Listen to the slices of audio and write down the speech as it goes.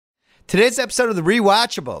Today's episode of The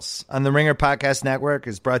Rewatchables on the Ringer Podcast Network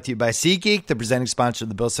is brought to you by SeatGeek, the presenting sponsor of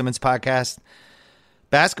the Bill Simmons Podcast.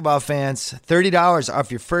 Basketball fans, $30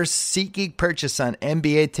 off your first SeatGeek purchase on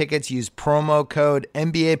NBA tickets. Use promo code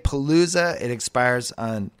NBAPalooza. It expires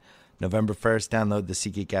on November 1st. Download the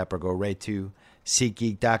SeatGeek app or go right to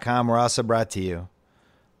SeatGeek.com. We're also brought to you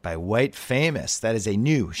by White Famous. That is a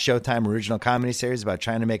new Showtime original comedy series about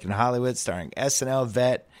trying to make it in Hollywood, starring SNL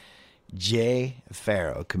vet Jay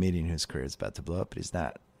Farrow, a comedian whose career is about to blow up, but he's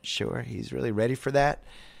not sure he's really ready for that.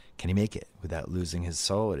 Can he make it without losing his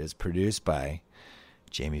soul? It is produced by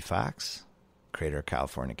Jamie Foxx, creator of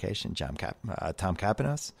Californication, Tom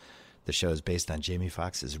Kapanos. The show is based on Jamie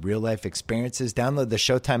Foxx's real-life experiences. Download the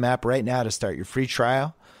Showtime app right now to start your free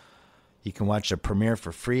trial. You can watch the premiere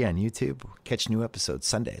for free on YouTube. Catch new episodes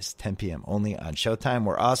Sundays, 10 p.m. only on Showtime.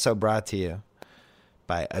 We're also brought to you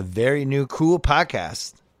by a very new, cool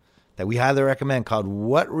podcast that we highly recommend called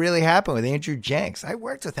What Really Happened with Andrew Jenks. I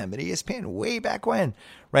worked with him at ESPN way back when.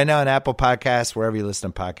 Right now on Apple Podcasts, wherever you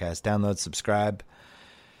listen to podcasts. Download, subscribe.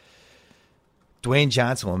 Dwayne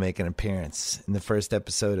Johnson will make an appearance. In the first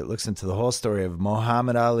episode, it looks into the whole story of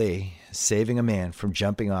Muhammad Ali saving a man from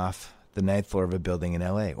jumping off the 9th floor of a building in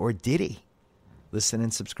L.A. Or did he? Listen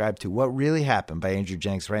and subscribe to What Really Happened by Andrew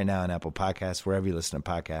Jenks right now on Apple Podcasts, wherever you listen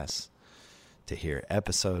to podcasts, to hear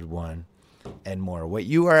episode 1 and more. What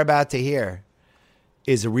you are about to hear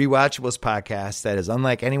is a Rewatchables podcast that is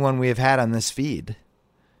unlike anyone we have had on this feed.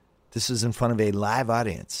 This is in front of a live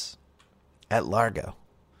audience at Largo.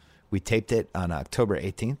 We taped it on October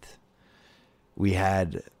 18th. We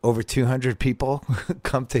had over 200 people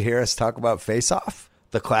come to hear us talk about Face Off,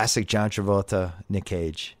 the classic John Travolta, Nick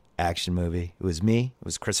Cage action movie. It was me. It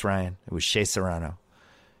was Chris Ryan. It was Shea Serrano.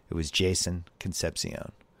 It was Jason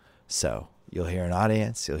Concepcion. So you'll hear an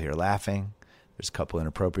audience. You'll hear laughing. There's a couple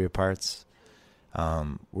inappropriate parts.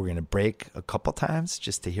 We're going to break a couple times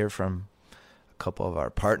just to hear from a couple of our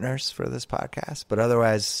partners for this podcast. But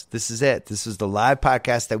otherwise, this is it. This is the live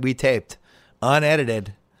podcast that we taped,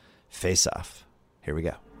 unedited, Face Off. Here we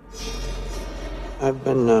go. I've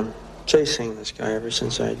been chasing this guy ever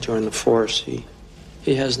since I joined the force. He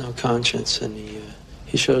has no conscience, and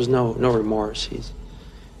he shows no remorse. He's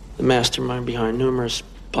the mastermind behind numerous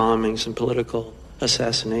bombings and political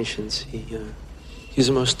assassinations. He's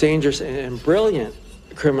the most dangerous and brilliant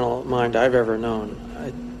criminal mind I've ever known.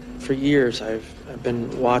 For years, I've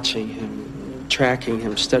been watching him, tracking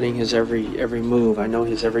him, studying his every move. I know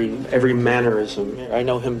his every mannerism. I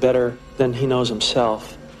know him better than he knows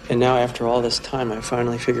himself. And now, after all this time, I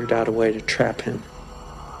finally figured out a way to trap him.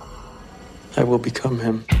 I will become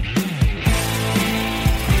him.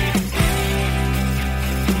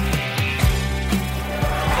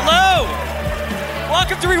 Hello!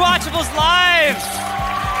 Welcome to Rewatchables Live!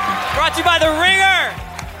 Brought to you by The Ringer!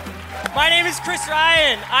 My name is Chris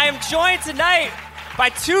Ryan. I am joined tonight by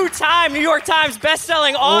two-time New York Times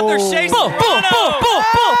best-selling author Shea Serrano.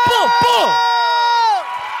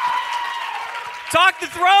 Talk the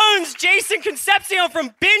Thrones, Jason Concepcion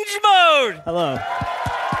from Binge Mode. Hello.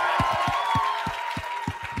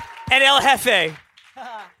 And El Jefe,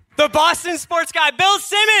 the Boston sports guy, Bill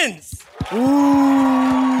Simmons.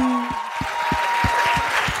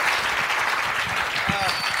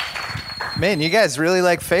 Man, you guys really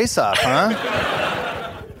like Face Off,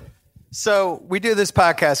 huh? So we do this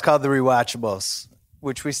podcast called The Rewatchables,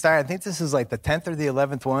 which we started, I think this is like the 10th or the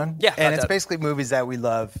 11th one. Yeah. And it's basically movies that we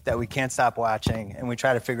love, that we can't stop watching, and we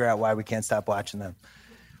try to figure out why we can't stop watching them.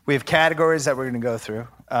 We have categories that we're going to go through.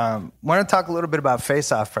 Want to talk a little bit about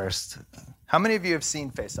Face Off first. How many of you have seen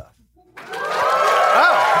Face Off? Oh,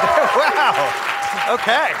 wow.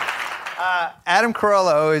 Okay. Adam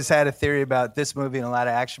Carolla always had a theory about this movie and a lot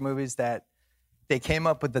of action movies that they came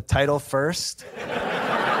up with the title first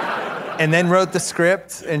and then wrote the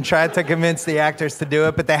script and tried to convince the actors to do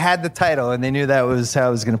it, but they had the title and they knew that was how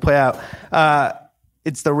it was going to play out.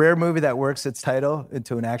 It's the rare movie that works its title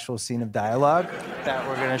into an actual scene of dialogue that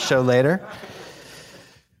we're going to show later.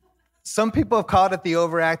 Some people have called it the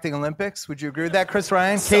overacting Olympics. Would you agree with that, Chris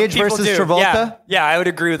Ryan? Cage versus Travolta? Yeah, I would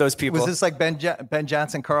agree with those people. Was this like Ben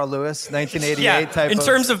Johnson, Carl Lewis, 1988 type in of...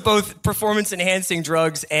 terms of both performance-enhancing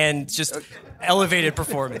drugs and just elevated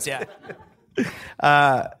performance, yeah.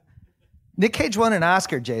 Nick Cage won an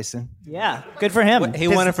Oscar, Jason. Yeah, good for him. He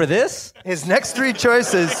won it for this? His next three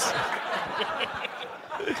choices...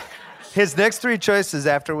 His next three choices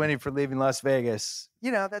after winning for Leaving Las Vegas,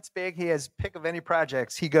 you know, that's big. He has pick of any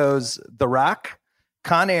projects. He goes The Rock,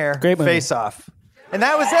 Con Air, Face Off. And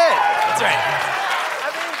that was it. That's right.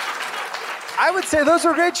 I would say those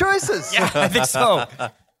were great choices. Yeah, I think so.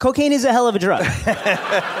 Cocaine is a hell of a drug.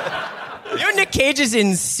 You know Nick Cage is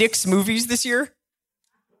in 6 movies this year?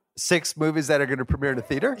 6 movies that are going to premiere in a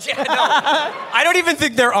theater? Yeah, no. I don't even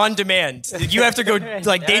think they're on demand. You have to go,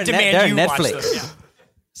 like, they demand you Netflix. watch them. Yeah.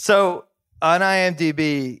 So on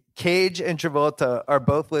IMDb, Cage and Travolta are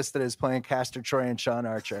both listed as playing Castor Troy and Sean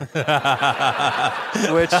Archer.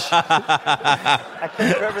 Which I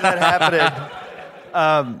can't remember that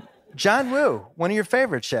happening. John Woo, one of your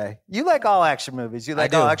favorites, Shea. You like all action movies. You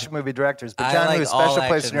like all action movie directors, but John Woo, special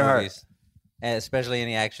place in your heart. And especially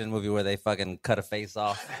any action movie where they fucking cut a face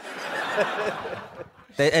off.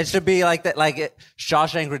 It should be like that, like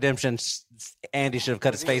Shawshank Redemption. Andy should have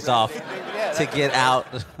cut his face off to get out.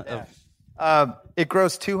 It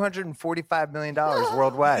grossed $245 million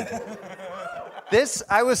worldwide.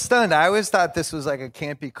 I was stunned. I always thought this was like a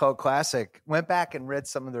campy cult classic. Went back and read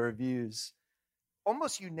some of the reviews.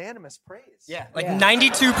 Almost unanimous praise. Yeah, like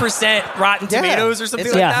 92% Rotten Tomatoes or something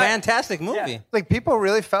It's like a that. fantastic movie. Yeah. Like people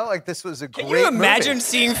really felt like this was a great movie. Can you imagine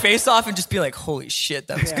seeing Face Off and just be like, holy shit,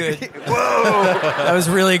 that was good. Whoa. That was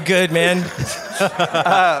really good, man.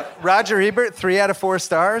 Roger Ebert, 3 out of 4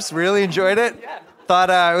 stars. Really enjoyed it. Yeah.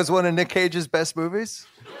 Thought it was one of Nick Cage's best movies.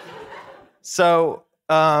 So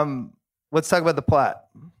let's talk about the plot.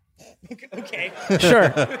 Okay. Sure.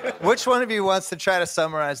 Which one of you wants to try to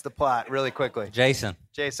summarize the plot really quickly? Jason,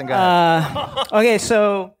 go ahead. Okay,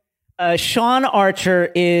 so Sean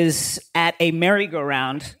Archer is at a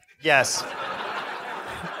merry-go-round Yes.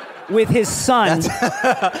 with his son,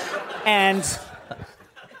 and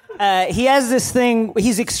he has this thing.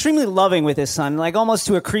 He's extremely loving with his son, like almost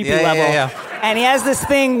to a creepy level. Yeah. And he has this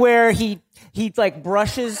thing where he like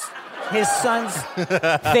brushes his son's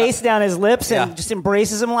face down his lips and just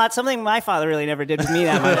embraces him a lot. Something my father really never did with me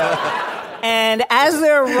that much. And as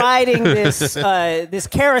they're riding this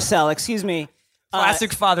carousel,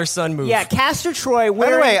 Classic father-son move. Yeah, Castor Troy.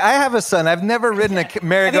 By the way, I have a son. I've never ridden a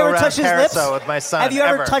merry-go-round carousel with my son. Have you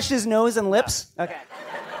ever touched his nose and lips? Okay.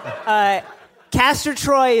 Castor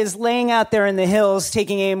Troy is laying out there in the hills,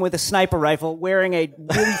 taking aim with a sniper rifle, wearing a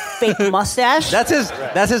really fake mustache. that's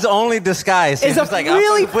his only disguise. It's He's a like,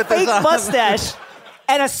 really put this fake on. mustache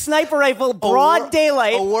and a sniper rifle, broad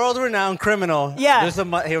daylight. A world-renowned criminal. Yeah.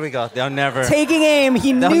 Here we go. They'll never. Taking aim,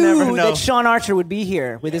 he They'll knew never know. that Sean Archer would be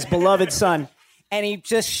here with his beloved son, and he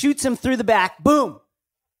just shoots him through the back. Boom.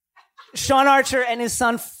 Sean Archer and his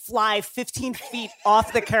son fly 15 feet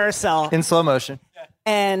off the carousel. In slow motion.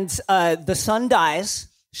 And the son dies.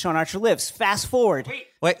 Sean Archer lives. Fast forward.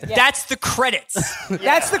 Wait. That's the credits.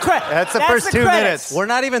 That's the credit. That's the first 2 minutes. We're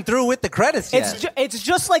not even through with the credits yet. It's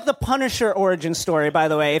just like the Punisher origin story, by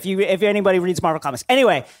the way, if anybody reads Marvel Comics.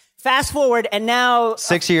 Anyway, fast forward, and now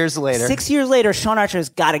 6 years later. 6 years later, Sean Archer has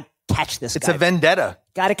got to catch this guy. It's a vendetta.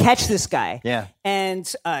 Got to catch this guy. Yeah.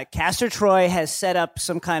 And Castor Troy has set up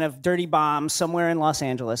some kind of dirty bomb somewhere in Los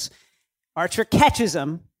Angeles. Archer catches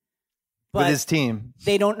him. But with his team.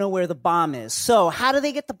 They don't know where the bomb is. So how do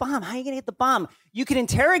they get the bomb? How are you going to get the bomb? You can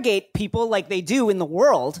interrogate people like they do in the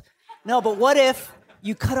world. No, but what if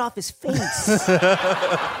you cut off his face?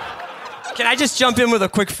 Can I just jump in with a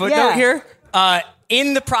quick footnote here?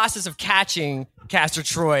 In the process of catching Castor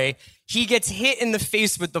Troy, he gets hit in the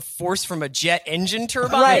face with the force from a jet engine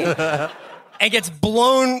turbine. Right. And gets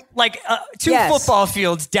blown like 2 football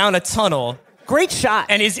fields down a tunnel. Great shot.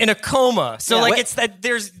 And is in a coma. So it's that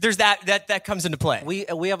there's that comes into play.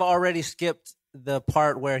 We have already skipped the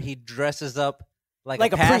part where he dresses up like a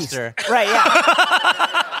priest. pastor. Right,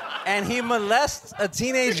 yeah. And he molests a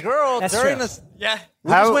teenage girl during this. Yeah.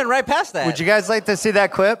 We just went right past that. Would you guys like to see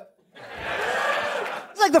that clip?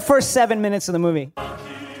 It's like the first 7 minutes of the movie. I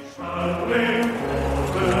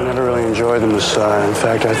never really enjoyed the Messiah. In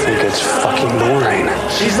fact, I think it's fucking boring.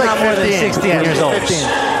 She's like more than 16 years old.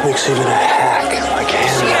 Makes even a hack like him.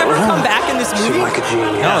 Does she ever come back in this movie? Seem like a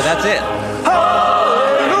genius. No, that's it.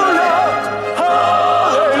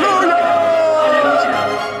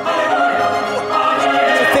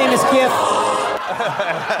 It's a famous gif.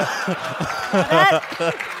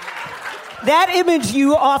 That image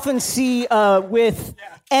you often see with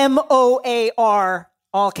MOAR,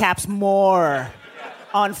 all caps, more,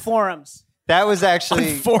 on forums. That was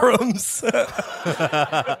actually... On forums.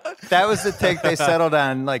 That was the take they settled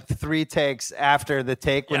on, like 3 takes after the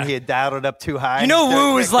take when he had dialed it up too high. You know,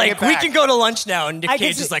 Wu was like, we can go to lunch now. And Nick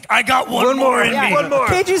Cage is like, I got one more in me. One more.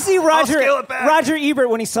 Can't you see Roger Ebert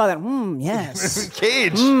when he saw that? Yes.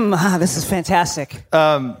 Cage. This is fantastic.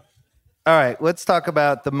 All right, let's talk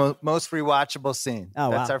about the most rewatchable scene.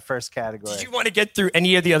 Oh, That's wow. our first category. Did you want to get through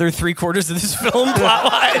any of the other 3/4 of this film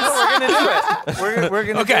plot-wise? We're going to do it. We're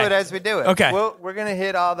going to do it as we do it. Okay. We're going to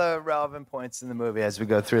hit all the relevant points in the movie as we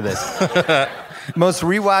go through this. Most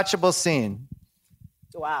rewatchable scene.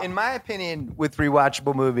 Wow. In my opinion, with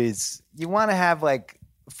rewatchable movies, you want to have like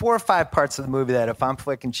 4 or 5 parts of the movie that if I'm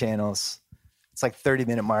flicking channels, it's like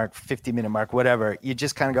 30-minute mark, 50-minute mark, whatever. You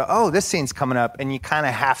just kind of go, oh, this scene's coming up, and you kind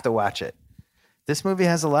of have to watch it. This movie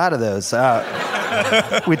has a lot of those.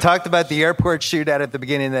 We talked about the airport shootout at the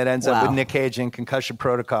beginning that ends up with Nick Cage in concussion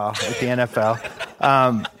protocol with the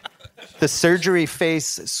NFL. The surgery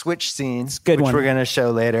face switch scenes, which we're going to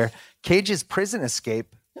show later. Cage's prison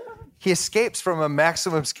escape. He escapes from a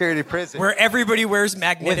maximum security prison where everybody wears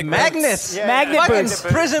magnetic magnets. Yeah, magnet boots.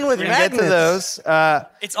 Prison with magnets. Get to those.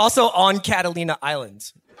 It's also on Catalina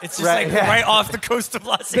Island. It's just right off the coast of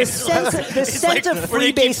Los Angeles. The scent of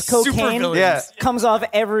freebase cocaine comes off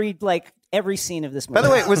every scene of this movie. By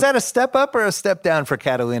the way, was that a step up or a step down for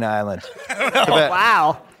Catalina Island?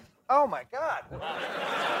 Wow. Oh my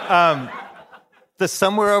God. The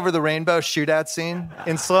Somewhere Over the Rainbow shootout scene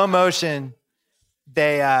in slow motion.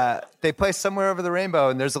 They play Somewhere Over the Rainbow,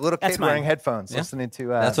 and there's a little kid wearing headphones listening to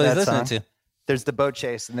That's what that he's listening song. to. There's the boat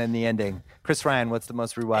chase, and then the ending. Chris Ryan, what's the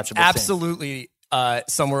most rewatchable scene? Absolutely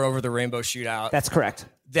Somewhere Over the Rainbow shootout. That's correct.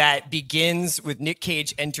 That begins with Nick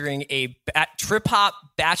Cage entering a trip-hop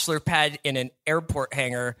bachelor pad in an airport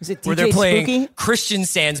hangar where they're playing Spooky? Christian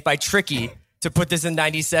Sands by Tricky to put this in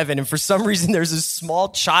 97. And for some reason, there's a small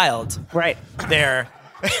child there.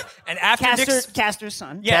 And after Castor's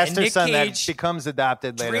son. Castor's son that Cage becomes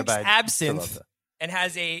adopted later drinks by absinthe and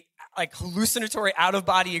has a hallucinatory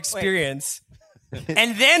out-of-body experience.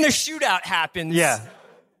 And then a shootout happens. Yeah.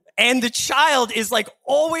 And the child is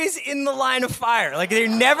always in the line of fire. They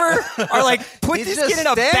never are put this kid in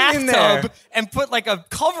a bathtub and put a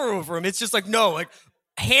cover over him. It's just no,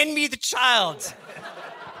 hand me the child.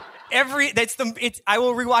 I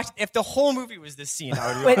will rewatch. If the whole movie was this scene,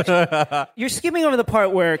 I would rewatch. You're skipping over the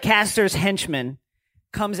part where Castor's henchman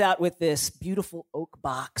comes out with this beautiful oak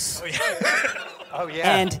box. Oh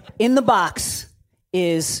yeah. And in the box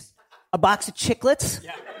is a box of chiclets,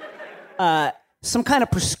 some kind of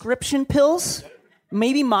prescription pills,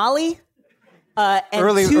 maybe Molly. And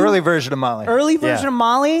early version of Molly. Early version of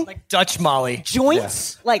Molly. Dutch Molly.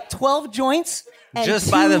 Joints, 12 joints. And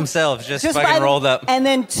just by themselves, just fucking rolled up. And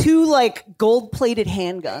then 2 gold-plated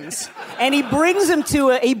handguns. And he brings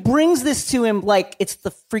this to him like it's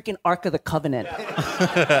the freaking Ark of the Covenant.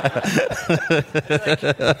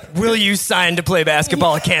 Will you sign to play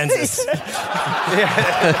basketball at Kansas?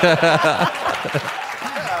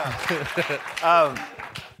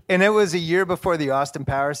 And it was a year before the Austin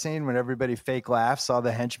Powers scene when everybody fake laughs, all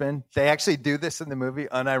the henchmen. They actually do this in the movie,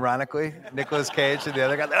 unironically. Nicolas Cage and the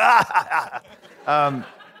other guy.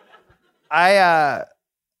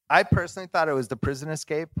 I personally thought it was the prison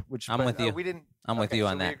escape. I'm with you. I'm with you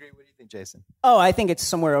on that. Agree. What do you think, Jason? Oh, I think it's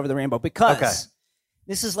Somewhere Over the Rainbow because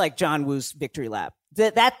this is like John Woo's victory lap.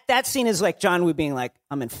 That scene is like John Woo being like,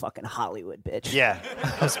 I'm in fucking Hollywood, bitch. Yeah.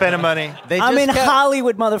 I'm spending money. I'm in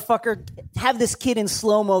Hollywood, motherfucker. Have this kid in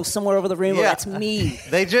slow-mo Somewhere Over the Rainbow. Yeah. That's me.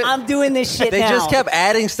 I'm doing this shit now. They just kept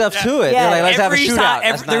adding stuff to it. Yeah. They're like, let's have a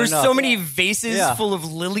shootout. There were so many vases full of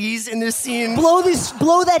lilies in this scene. Blow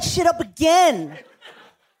that shit up again.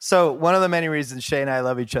 So one of the many reasons Shea and I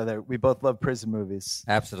love each other, we both love prison movies.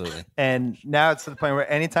 Absolutely. And now it's to the point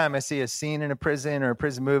where anytime I see a scene in a prison or a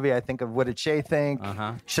prison movie, I think of what did Shea think?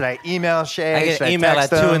 Should I email Shea? I get an email at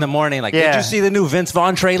 2 in the morning like, did you see the new Vince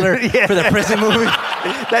Vaughn trailer for the prison movie?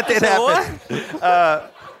 That did happen.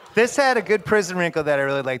 This had a good prison wrinkle that I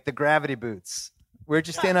really liked, the gravity boots. Where'd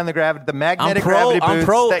you stand on the magnetic gravity boots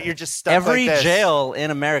that you're just stuck every like this? jail in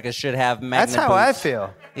America should have magnet boots. That's how I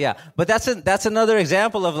feel. Yeah, but that's another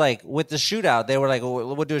example of with the shootout. They were like,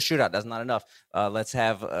 we'll do a shootout. That's not enough. Let's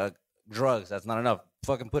have drugs. That's not enough.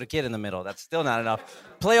 Fucking put a kid in the middle. That's still not enough.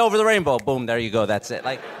 Play Over the Rainbow. Boom, there you go. That's it.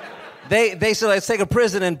 They said, let's take a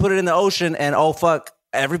prison and put it in the ocean and oh fuck,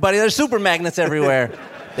 everybody, there's super magnets everywhere.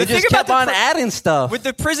 They just kept on adding stuff. With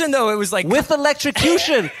the prison, though, it was like... With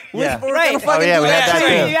electrocution. Yeah. Right. We had that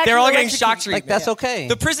too. They're all getting shock treatment. That's okay.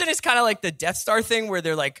 The prison is kind of like the Death Star thing where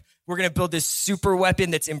they're like, we're going to build this super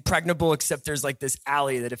weapon that's impregnable, except there's this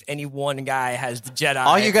alley that if any one guy has the Jedi...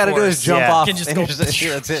 All you got to do is jump off. Can just go...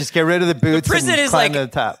 Just get rid of the boots the prison and is climb to the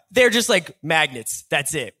top. They're just magnets.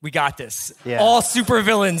 That's it. We got this. Yeah. All super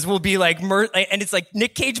villains will be and it's like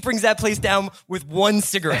Nick Cage brings that place down with one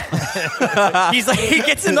cigarette. He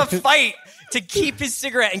gets in the fight to keep his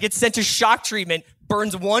cigarette and gets sent to shock treatment,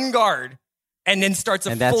 burns one guard, and then starts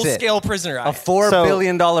a full-scale prisoner riot. A $4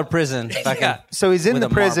 billion prison. So he's in the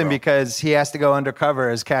prison because he has to go undercover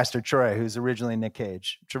as Castor Troy, who's originally Nick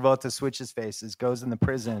Cage. Travolta switches faces, goes in the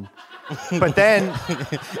prison. But then,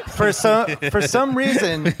 for some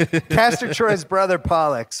reason, Castor Troy's brother,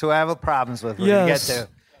 Pollux, who I have problems with, we're going to get to,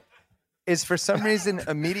 is for some reason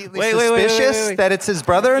immediately Wait, suspicious that it's his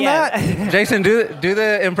brother or not. Jason, do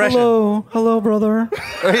the impression. Hello, brother.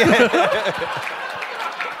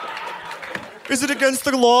 Is it against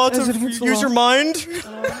the law to use your mind?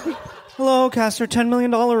 Hello, Castor. $10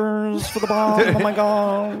 million for the bomb. Oh my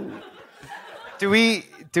god. Do we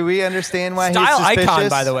understand why Style he's suspicious? icon,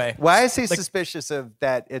 by the way. Why is he suspicious of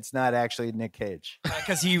that? It's not actually Nick Cage.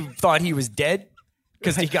 Because he thought he was dead?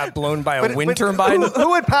 Because he got blown by a wind But turbine? Who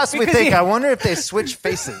would possibly Because think? he- I wonder if they switch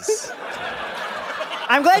faces.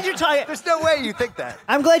 I'm glad you're talking. There's no way you think that.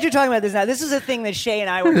 I'm glad you're talking about this now. This is a thing that Shea and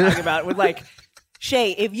I were talking about. With like,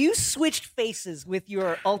 Shea, if you switched faces with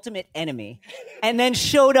your ultimate enemy and then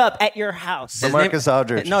showed up at your house Marcus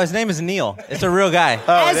Aldridge. No, his name is Neil. It's a real guy.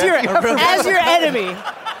 as your enemy,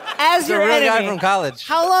 as your a real enemy, guy from college.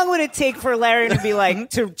 how long would it take for Larry to be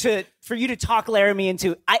like for you to talk Laramie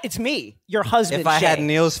into it's me, your husband, If I Shea, had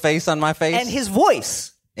Neil's face on my face, and his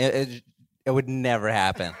voice? it would never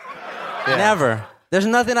happen. Never. There's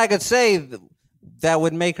nothing I could say that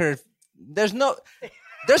would make her. There's no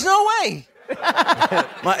way.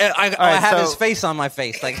 I have his face on my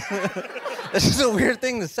face. Like, this is a weird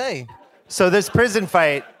thing to say. So this prison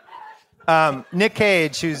fight, Nick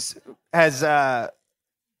Cage, I'm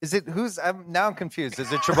confused.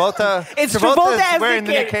 Is it Travolta? It's Travolta as wearing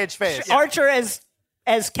the Nick Nick Cage face. Archer as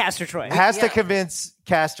Castor Troy. Has to convince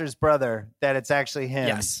Castor's brother that it's actually him.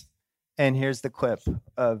 Yes. And here's the clip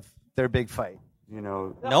of their big fight. You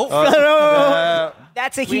know, Nope.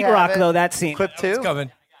 That's a we heat have rock it. though. That scene. Clip 2? It's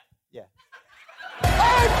coming. Yeah.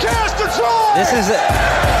 This is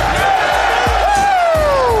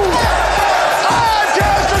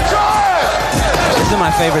This is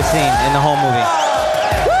my favorite scene in the whole movie.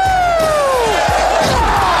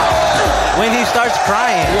 When he starts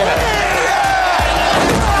crying. Here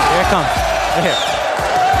it comes. Right here.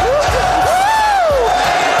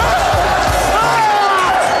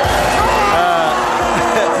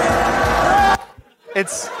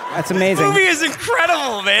 That's amazing. Movie is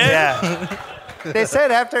incredible, man. Yeah. They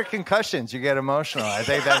said after concussions, you get emotional. I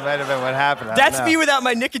think that might have been what happened. I don't That's know. me without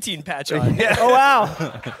my nicotine patch on. Oh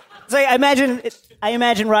wow! It's like I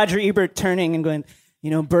imagine Roger Ebert turning and going,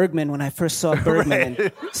 Bergman. When I first saw Bergman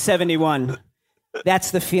in '71, that's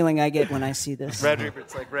the feeling I get when I see this. Red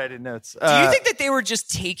Rupert's like writing notes. Do you think that they were just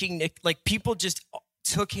taking Nick? Like people just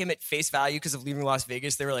took him at face value because of leaving Las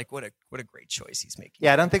Vegas? They were like, "What a great choice he's making."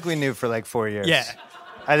 Yeah, I don't think we knew for like 4 years. Yeah.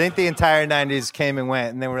 I think the entire 90s came and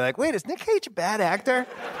went, and then we're like, wait, is Nick Cage a bad actor?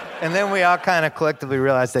 And then we all kind of collectively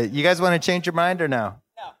realized that. You guys want to change your mind or no?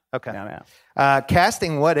 No. Okay. No.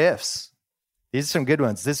 Casting what ifs. These are some good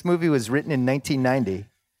ones. This movie was written in 1990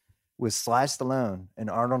 with Sly Stallone and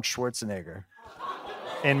Arnold Schwarzenegger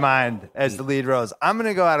in mind as the lead roles. I'm going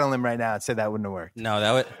to go out on a limb right now and say that wouldn't have worked. No,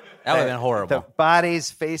 that would have been horrible. The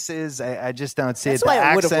bodies, faces, I just don't see That's it. why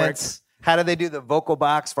The it would've accents. How do they do the vocal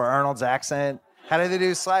box for Arnold's accent? How do they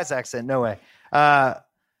do Sly's accent? No way.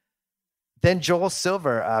 Then Joel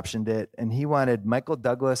Silver optioned it, and he wanted Michael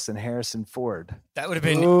Douglas and Harrison Ford. That would have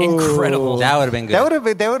been incredible. That would have been good. That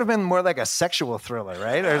would have been more like a sexual thriller,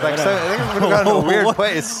 right? Or like I think it would have gone to a weird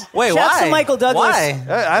place. Wait, Shouts why? to Michael Douglas. Why?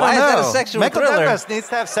 I don't Why know. is that a sexual Michael thriller? Douglas needs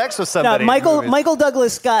to have sex with No, somebody. in movies. Michael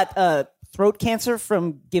Douglas got throat cancer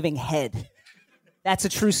from giving head. That's a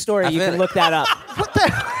true story. You can look that up. What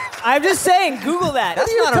the? I'm just saying. Google that.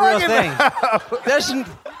 That's not a real thing.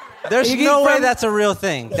 There's You no get way from- that's a real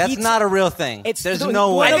thing. That's not a real thing. There's no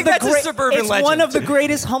one way. of think the that's a suburban It's legend. one of the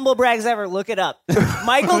greatest humble brags ever. Look it up.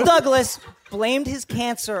 Michael Douglas blamed his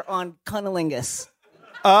cancer on cunnilingus.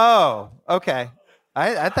 Oh, okay.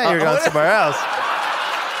 I thought you were going somewhere else.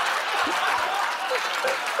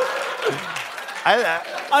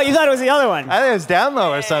 Oh, you thought it was the other one? I think it was down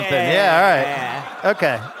low or something. Yeah, all right.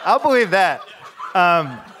 Okay, I'll believe that.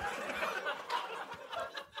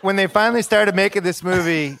 When they finally started making this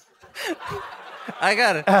movie, I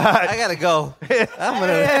gotta go.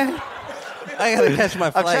 I gotta catch my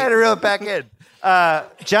I'm flight. trying to reel it back in.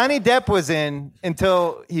 Johnny Depp was in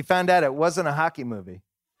until he found out it wasn't a hockey movie.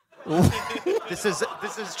 This is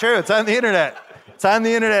true. It's on the internet. It's on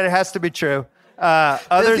the internet. It has to be true. Does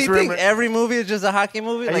Others he rumor- think every movie is just a hockey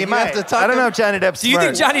movie? Like, He you might. have to talk I don't know if him- Johnny Depp's Do you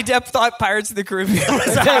think smart. Johnny Depp thought Pirates of the Caribbean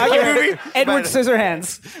was a hockey movie? Edward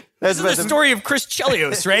Scissorhands. This is the story of Chris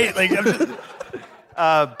Chelios, right?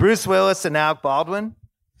 Like, Bruce Willis and Alec Baldwin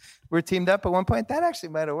were teamed up at one point. That actually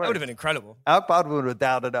might have worked. that would have been incredible. Alec Baldwin would have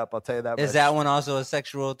dialed it up. I'll tell you that. Is much. that one also a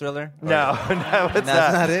sexual thriller? No, it's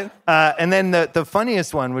That's not it? And then the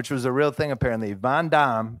funniest one, which was a real thing apparently, Van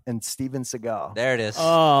Damme and Steven Seagal. There it is.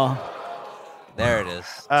 Oh, There it is.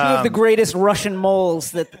 two of the greatest Russian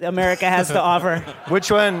moles that America has to offer. Which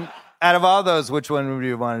one Out of all those, which one would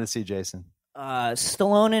you want to see, Jason?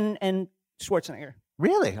 Stallone and Schwarzenegger.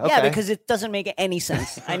 Really? Okay. Yeah, because it doesn't make any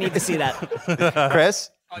sense. I need to see that. Chris?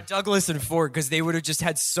 Douglas and Ford, because they would have just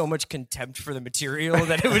had so much contempt for the material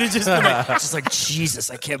that it would have just been like, Jesus,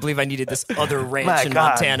 I can't believe I needed this other ranch in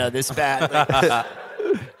Montana this bad. Like, How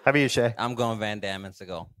about you, Shea? I'm going Van Damme and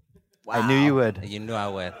Seagal. Wow. I knew you would. You knew I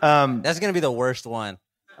would. That's going to be the worst one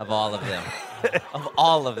of all of them. Of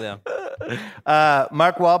all of them.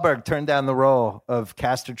 Mark Wahlberg turned down the role of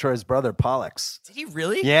Castor Troy's brother, Pollux. Did he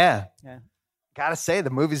really? Yeah. Gotta say, the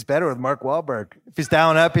movie's better with Mark Wahlberg. If he's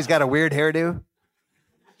down up, he's got a weird hairdo.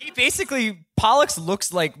 He basically, Pollux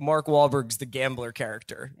looks like Mark Wahlberg's the gambler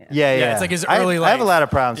character. Yeah. It's like his early life. I have a lot of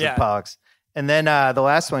problems with Pollux. And then the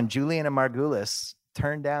last one, Juliana Margulis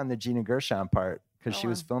turned down the Gina Gershon part because she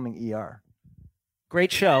was filming ER.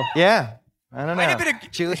 Great show. Yeah. I don't know. Might have been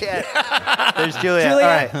Juliet. There's Juliet. All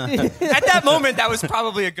right. At that moment, that was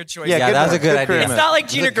probably a good choice. Yeah, that was a good idea. It's not like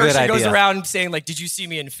Gina Gershon goes idea. around saying, like, did you see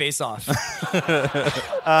me in Face Off?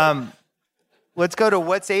 Let's go to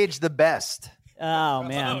what's aged the best. Oh,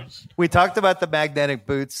 man. We talked about the magnetic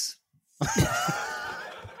boots.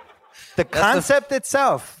 The concept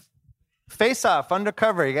itself. Face Off,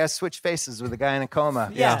 undercover. You guys switch faces with a guy in a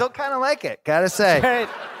coma. Yeah. Still kind of like it, gotta say.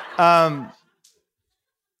 Right.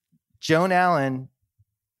 Joan Allen,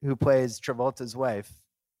 who plays Travolta's wife,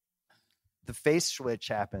 the face switch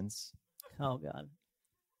happens. Oh, God.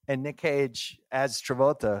 And Nick Cage as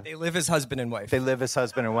Travolta. They live as husband and wife. They live as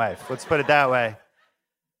husband and wife. Let's put it that way.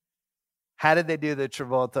 How did they do the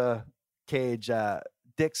Travolta Cage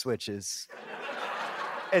dick switches?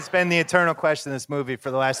 It's been the eternal question in this movie for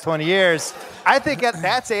the last 20 years. I think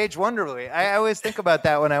that's aged wonderfully. I always think about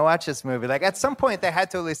that when I watch this movie. Like, at some point, they had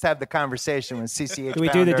to at least have the conversation with CCH. Do we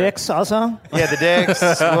do the dicks also? Yeah, the dicks.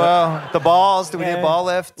 Well, the balls. Do we do a ball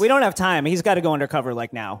lift? We don't have time. He's got to go undercover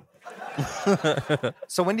like now.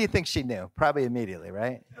 So when do you think she knew? Probably immediately,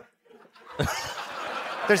 right?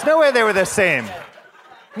 There's no way they were the same.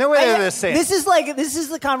 No way they were the same. This is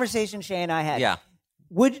the conversation Shea and I had. Yeah.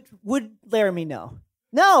 Would Laramie know?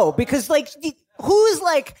 No, because who is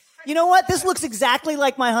like, you know what? This looks exactly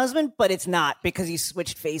like my husband, but it's not because he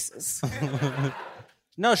switched faces.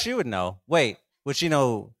 No, she would know. Wait, would she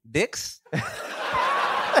know dicks?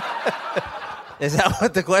 Is that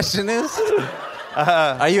what the question is?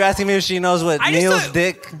 Are you asking me if she knows what Neil's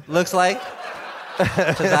dick looks like?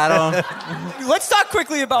 Because I don't. Let's talk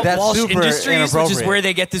quickly about That's Walsh super Industries, which is inappropriate. where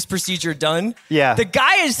they get this procedure done. Yeah. The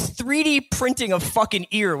guy is 3D printing a fucking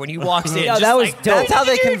ear when he walks in. No, just that was like, dope. That's how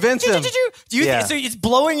they convince him. Do you Yeah. think, so it's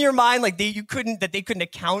blowing your mind like they couldn't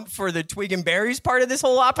account for the twig and berries part of this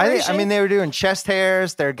whole operation? I mean, they were doing chest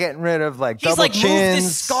hairs. They're getting rid of he's double like chins. moved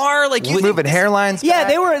this scar, like you moving hairlines. Yeah,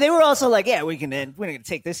 back. they were also like, yeah, we're gonna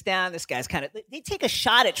take this down. This guy's kind of. They take a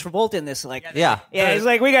shot at Travolta in this, like, Yeah. he's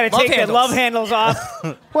like, we got to Love take the handles. love handles off.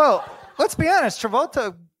 Well, let's be honest.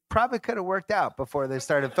 Travolta probably could have worked out before they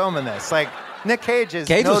started filming this. Like, Nick Cage is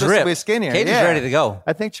Cage was noticeably ripped. skinnier. Cage was ready to go.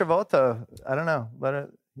 I think Travolta, I don't know,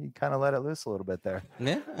 he kind of let it loose a little bit there.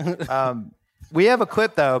 Yeah. We have a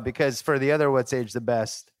clip, though, because for the other What's Aged the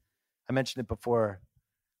Best, I mentioned it before,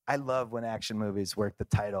 I love when action movies work the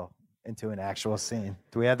title into an actual scene.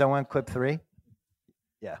 Do we have that one? Clip 3?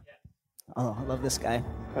 Yeah. Oh, I love this guy.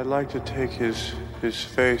 I'd like to take his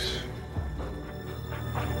face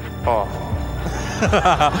off.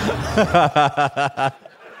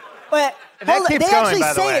 But That hold on, keeps they going, actually by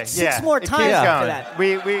the say way. it six more it times keeps after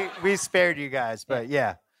going. that. We spared you guys, but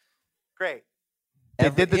yeah. Great. They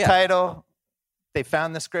Every- did the yeah. title. They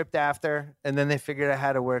found the script after, and then they figured out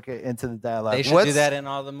how to work it into the dialogue. They should do that in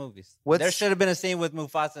all the movies. what's- There should have been a scene with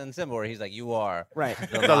Mufasa and Simba where he's like, "You are Right.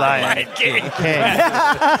 The Lion King.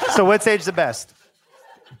 So what's aged the best?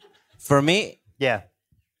 For me, Yeah.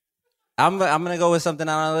 I'm gonna go with something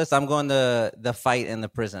on the list. I'm going the fight in the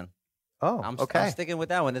prison. Oh, I'm okay. sticking with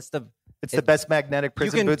that one. It's the best magnetic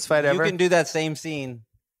prison boots fight ever. You can do that same scene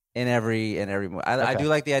in every movie. I Okay. do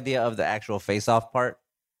like the idea of the actual face-off part.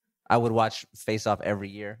 I would watch Face Off every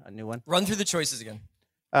year, a new one. Run through the choices again.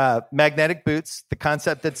 Magnetic boots, the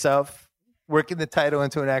concept itself, working the title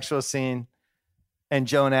into an actual scene, and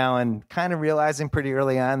Joan Allen kind of realizing pretty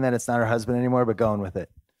early on that it's not her husband anymore, but going with it.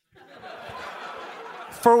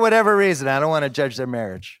 For whatever reason, I don't want to judge their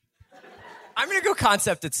marriage. I'm going to go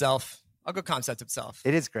concept itself. I'll go concept itself.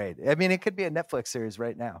 It is great. I mean, it could be a Netflix series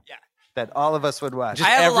right now. Yeah. That all of us would watch. I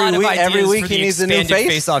have a lot of ideas every week for he the needs a new expanded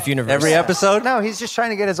face. Face-Off universe. Every episode. No, he's just trying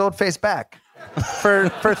to get his old face back for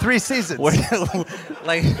 3 seasons. Where did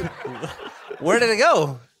it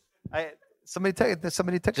go? Somebody took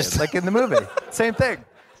it, like in the movie. Same thing.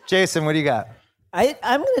 Jason, what do you got?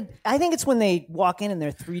 I think it's when they walk in and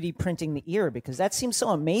they're 3D printing the ear, because that seems so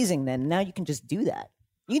amazing. Then now you can just do that.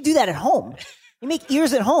 You can do that at home. You make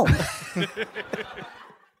ears at home.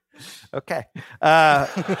 Okay.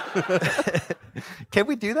 Can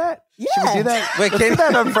we do that? Yeah. Should we do that? Wait, Let's do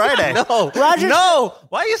that on Friday. No, Roger- no.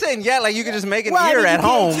 Why are you saying like you could just make an Well, I ear mean, at you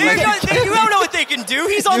home? can't- You don't know what they can do.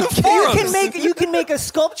 He's on the forums. You can make a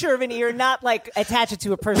sculpture of an ear, not like attach it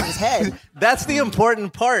to a person's head. That's the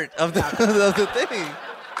important part of the of the thing.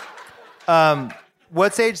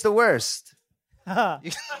 What's age the worst?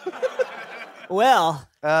 Well,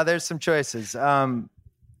 There's some choices.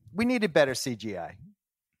 We needed better CGI.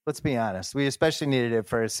 Let's be honest. We especially needed it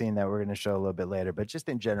for a scene that we're going to show a little bit later. But just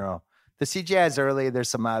in general, the CGI is early. There's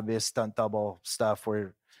some obvious stunt double stuff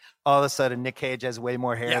where all of a sudden Nick Cage has way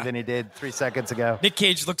more hair than he did 3 seconds ago. Nick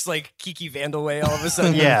Cage looks like Kiki Vandalway all of a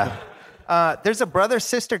sudden. Yeah. There's a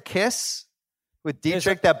brother-sister kiss with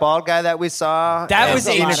Dietrich, that bald guy that we saw. That was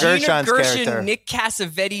a Gina Gina Gershon's Gershon, character. Nick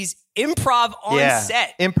Cassavetes improv on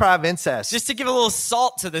set. Improv incest. Just to give a little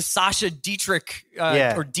salt to the Sasha Dietrich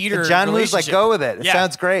or Dieter And John Woo's like, relationship. go with it. It Yeah.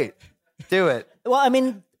 sounds great. Do it. well, I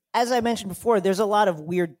mean, as I mentioned before, there's a lot of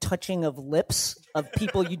weird touching of lips of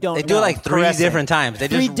people you don't They know. do it like 3 Caressing. different times. They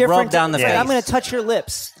Three just different rub down the it's like, face. I'm going to touch your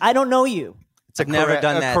lips. I don't know you. It's a I've never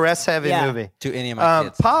done that. caress-heavy Yeah. movie. to any of my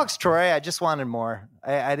kids. Pollux Troy, I just wanted more.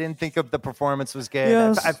 I didn't think of the performance was good.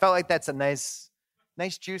 Yes. I felt like that's a nice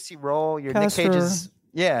juicy role. Your Castor. Nick Cage's,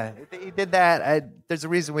 he did that. There's a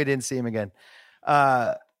reason we didn't see him again.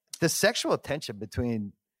 The sexual tension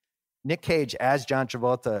between Nick Cage as John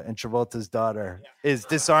Travolta and Travolta's daughter is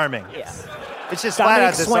disarming. Yeah. It's just Dominic flat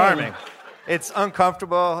out Swain. disarming. It's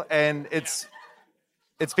uncomfortable, and it's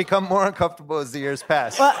become more uncomfortable as the years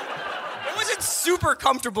pass. It wasn't super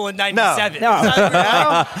comfortable in 97. No.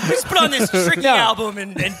 We just put on this tricky album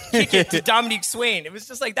and kick it to Dominique Swain. It was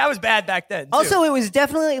just like, that was bad back then, too. Also, it was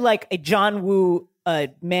definitely like a John Woo,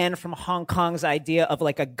 man from Hong Kong's idea of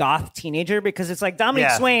like a goth teenager, because it's like Dominic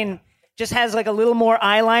Swain just has like a little more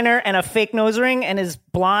eyeliner and a fake nose ring and is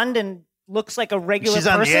blonde and looks like a regular She's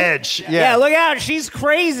person. on the edge. Yeah, look out. She's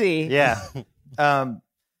crazy. Yeah.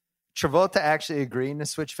 Travolta actually agreeing to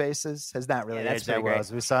switch faces has not really that's aged that pretty well, great.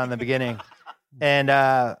 as we saw in the beginning. And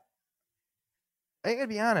I gotta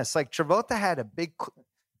be honest, like Travolta had a big,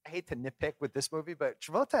 I hate to nitpick with this movie, but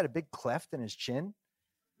Travolta had a big cleft in his chin.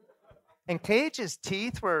 And Cage's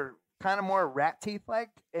teeth were kind of more rat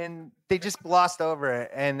teeth-like, and they just glossed over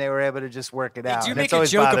it, and they were able to just work it out. They do And make it's a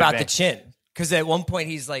always joke bothered about me. the chin. Because at one point,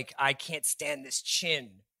 he's like, I can't stand this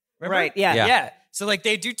chin. Remember? Right, yeah. Yeah. So, like,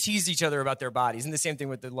 they do tease each other about their bodies. And the same thing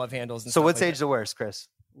with the love handles and So stuff what's like age the worst, Chris?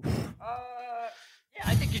 Yeah,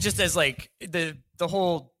 I think it just as, like, the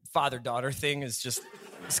whole father-daughter thing is just,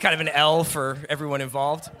 it's kind of an L for everyone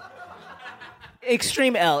involved.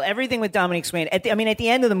 Extreme L. Everything with Dominique Swain. At the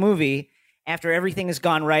end of the movie, after everything has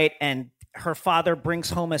gone right and her father brings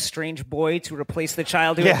home a strange boy to replace the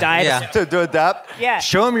child who had died. Yeah. To adopt? Yeah.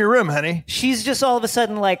 Show him your room, honey. She's just all of a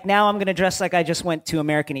sudden like, now I'm going to dress like I just went to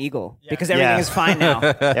American Eagle because everything Yeah. is fine now.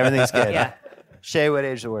 Everything's good. Yeah. Shea, what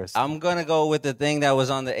age the worst? I'm gonna go with the thing that was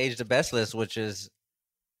on the age the best list, which is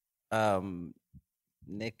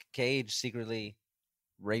Nick Cage secretly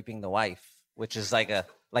raping the wife, which is like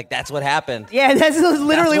that's what happened. Yeah, that's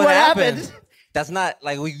literally That's what happened. That's not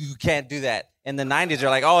like you can't do that. In the 90s, you're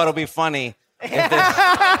like, oh, it'll be funny.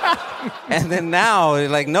 And then now, you're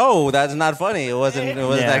like, no, that's not funny. It wasn't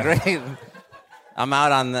that great. I'm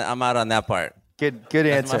out on that part. Good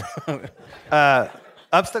answer.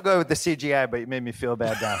 I'm still going with the CGI, but you made me feel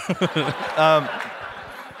bad now.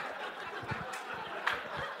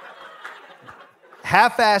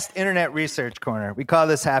 Half-assed internet research corner. We call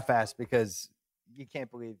this half-assed because you can't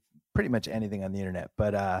believe pretty much anything on the internet.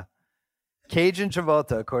 But Cage and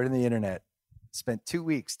Travolta, according to the internet, spent 2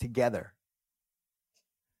 weeks together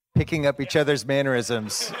picking up each other's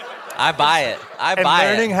mannerisms I buy it. and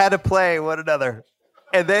learning how to play one another.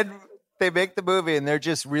 And then they make the movie, and they're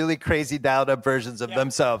just really crazy, dialed-up versions of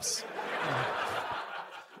themselves.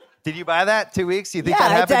 Did you buy that? 2 weeks? You think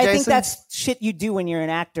that happened, I Jason? think that's shit you do when you're an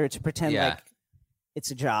actor to pretend Yeah. like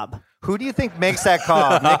it's a job. Who do you think makes that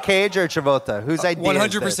call? Nick Cage or Travolta? Whose idea?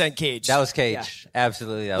 100% Cage. That was Cage.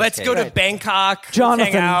 Absolutely. That was Let's Cage. go to Bangkok.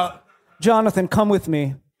 Jonathan. Hang out. Jonathan, come with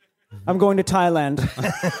me. I'm going to Thailand.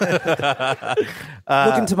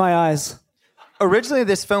 Look into my eyes. Originally,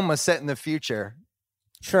 this film was set in the future.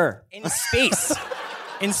 Sure. In space.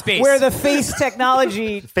 In space. Where the face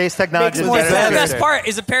technology. Face technology Makes is more better The than best future. part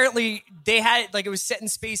is apparently they had it was set in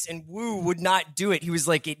space and Wu would not do it. He was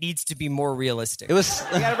like, it needs to be more realistic. It was.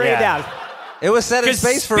 You gotta bring it down. It was set in Because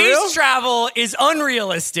space for real. travel is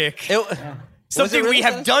unrealistic. Was it Something really we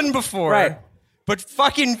set have in- done before. Right. but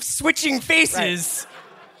fucking switching faces. Right.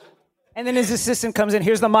 And then his assistant comes in.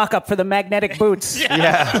 Here's the mock-up for the magnetic boots.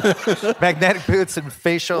 Yeah. Magnetic boots and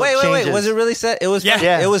facial changes. Wait. Was it really set? It was.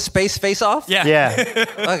 Yeah. It was Space Face Off. Yeah.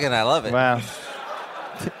 Fucking, I love it. Wow.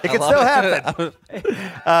 It can still happen.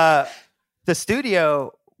 The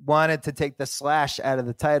studio wanted to take the slash out of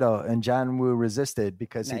the title, and John Woo resisted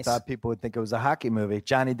because he thought people would think it was a hockey movie.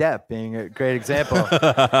 Johnny Depp being a great example.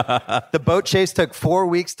 The boat chase took 4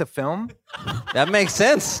 weeks to film. That makes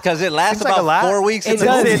sense because it lasts Seems like about a lot. 4 weeks. In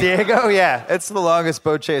San Diego, yeah. It's the longest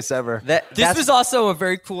boat chase ever. This was also a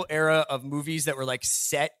very cool era of movies that were like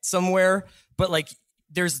set somewhere, but like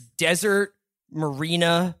there's desert,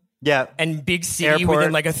 marina, and big city Airport.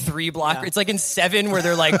 within like a 3-block. Yeah. It's like in Seven where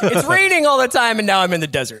they're like, it's raining all the time, and now I'm in the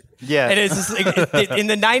desert. Yeah, and it's just like in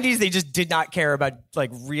the '90s they just did not care about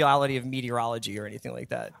like reality of meteorology or anything like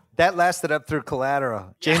that. That lasted up through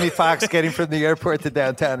Collateral. Jamie Foxx getting from the airport to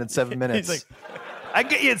downtown in 7 minutes. He's like, I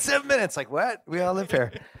get you in 7 minutes. Like, what? We all live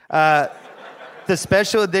here. The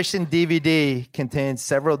special edition DVD contains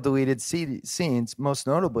several deleted scenes, most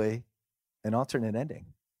notably an alternate ending.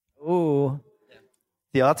 Ooh.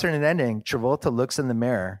 The alternate ending, Travolta looks in the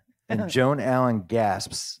mirror and Joan Allen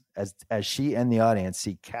gasps as she and the audience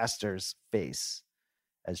see Castor's face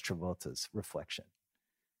as Travolta's reflection.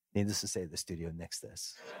 Needless to say, the studio nixed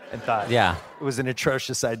this and thought it was an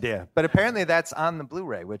atrocious idea. But apparently that's on the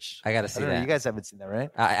Blu-ray, which I got to see don't know, that. You guys haven't seen that, right?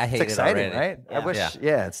 I hate it's exciting, it already. right? I wish,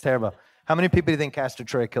 it's terrible. How many people do you think Castor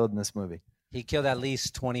Troy killed in this movie? He killed at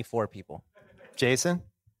least 24 people. Jason?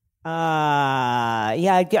 I'd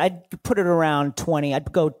put it around 20.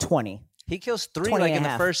 I'd go 20. He kills 3 20 like and in a the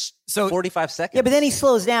half. first 45 seconds. Yeah, but then he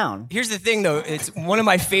slows down. Here's the thing, though. It's one of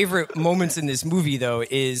my favorite moments in this movie, though,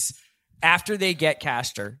 is after they get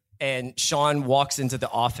Castor and Sean walks into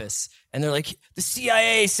the office and they're like, the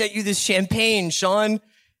CIA sent you this champagne, Sean. And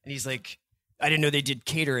he's like, I didn't know they did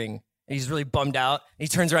catering. And he's really bummed out. And he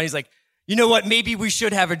turns around. He's like, you know what? Maybe we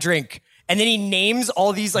should have a drink. And then he names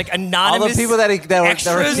all these like anonymous all the people that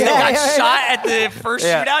extras that got shot at the first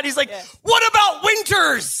shootout. He's like, what about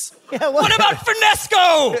Winters? What about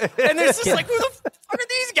Finesco? And there's just like, who the fuck are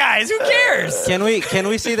these guys? Who cares? Can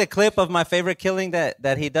we see the clip of my favorite killing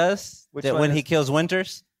that he does? When he kills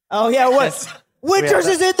Winters? Oh, yeah. What? Winters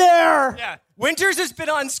is in there. Yeah. Winters has been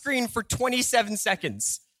on screen for 27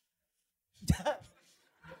 seconds.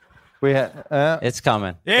 It's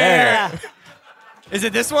coming. Yeah. Is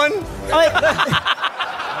it this one?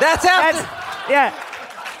 That's after.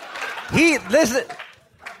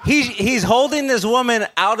 He's holding this woman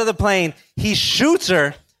out of the plane. He shoots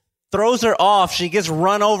her, throws her off. She gets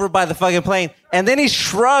run over by the fucking plane, and then he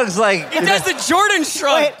shrugs like. He does the Jordan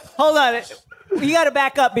shrug. Wait, hold on. You got to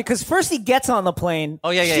back up because first he gets on the plane.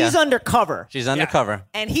 Oh yeah. She's undercover. She's undercover,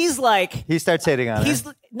 and he's like. He starts hitting on her. He's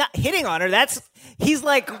not hitting on her. He's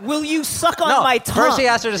like, will you suck on my tongue? First he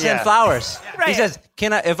asked her to send flowers. Right. He says,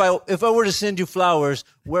 "Can I? If I were to send you flowers,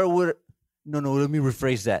 where would?" No. Let me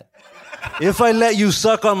rephrase that. If I let you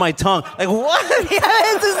suck on my tongue, like what? Yeah,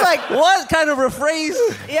 it's just like what kind of rephrase?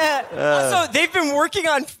 Yeah. Also, they've been working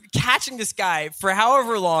on catching this guy for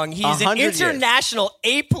however long. He's an international,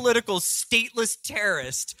 apolitical, stateless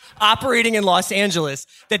terrorist operating in Los Angeles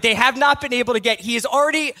that they have not been able to get. He has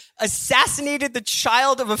already assassinated the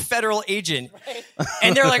child of a federal agent. Right.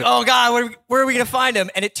 And they're like, oh, God, where are we going to find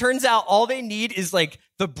him? And it turns out all they need is like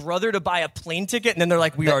the brother to buy a plane ticket. And then they're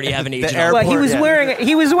like, we already have an agent. Well, he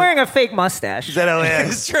was wearing a fake mustache. Is that LAX?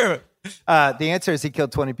 It's true. The answer is he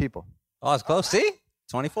killed 20 people. Oh, it's close. See?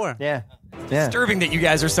 24. Yeah. Disturbing that you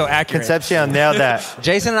guys are so accurate. Concepcion nailed that.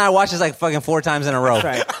 Jason and I watched this like fucking 4 times in a row.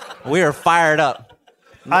 Right. We are fired up.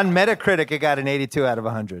 On Metacritic, it got an 82 out of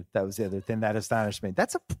 100. That was the other thing that astonished me.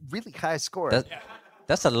 That's a really high score.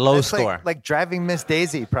 That's a low score. Like driving Miss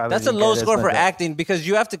Daisy, probably. That's a low score for acting because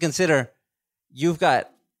you have to consider you've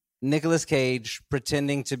got Nicolas Cage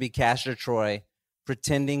pretending to be Castor Troy,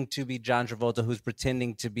 pretending to be John Travolta, who's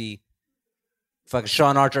pretending to be fucking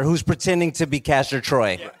Sean Archer, who's pretending to be Castor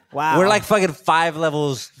Troy. Wow. We're like fucking 5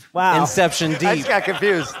 levels Inception deep. I just got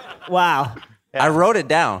confused. Wow. I wrote it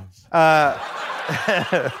down.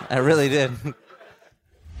 I really did.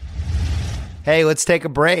 Hey, let's take a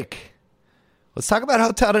break. Let's talk about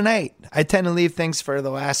Hotel Tonight. I tend to leave things for the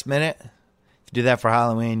last minute. If you do that for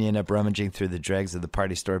Halloween, you end up rummaging through the dregs of the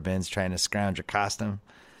party store bins trying to scrounge a costume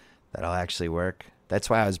that'll actually work. That's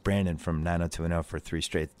why I was Brandon from 90210 for 3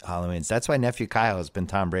 straight Halloweens. That's why Nephew Kyle has been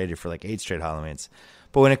Tom Brady for like 8 straight Halloweens.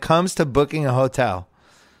 But when it comes to booking a hotel,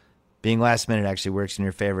 being last minute actually works in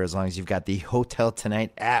your favor as long as you've got the Hotel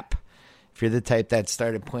Tonight app. If If you're the type that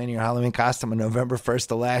started planning your Halloween costume on November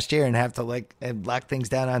 1st of last year and have to lock things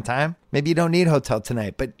down on time, maybe you don't need Hotel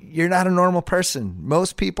Tonight, but you're not a normal person.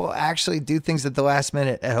 Most people actually do things at the last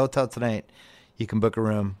minute. At Hotel Tonight, you can book a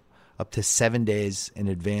room up to 7 days in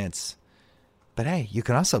advance. But hey, you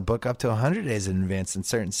can also book up to 100 days in advance in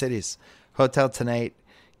certain cities. Hotel Tonight,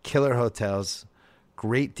 killer hotels,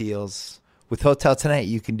 great deals. With Hotel Tonight,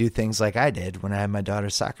 you can do things like I did when I had my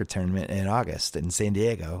daughter's soccer tournament in August in San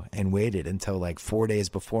Diego and waited until like 4 days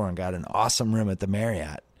before and got an awesome room at the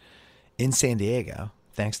Marriott in San Diego,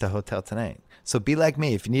 thanks to Hotel Tonight. So be like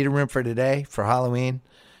me. If you need a room for today, for Halloween,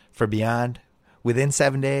 for beyond, within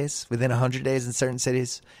 7 days, within 100 days in certain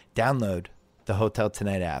cities, download the Hotel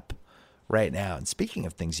Tonight app right now. And speaking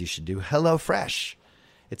of things you should do, HelloFresh.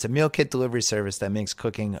 It's a meal kit delivery service that makes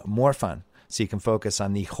cooking more fun, so you can focus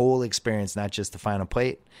on the whole experience, not just the final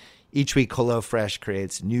plate. Each week, HelloFresh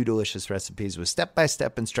creates new delicious recipes with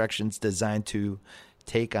step-by-step instructions designed to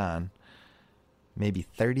take on maybe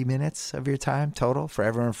 30 minutes of your time total for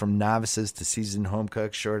everyone from novices to seasoned home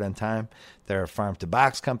cooks short on time. They're a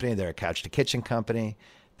farm-to-box company. They're a couch-to-kitchen company.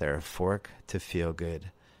 They're a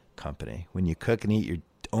fork-to-feel-good company. When you cook and eat your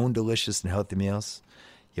own delicious and healthy meals,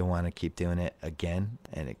 you'll want to keep doing it again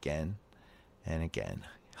and again and again.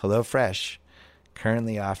 HelloFresh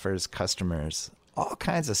currently offers customers all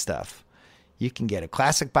kinds of stuff. You can get a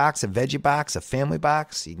classic box, a veggie box, a family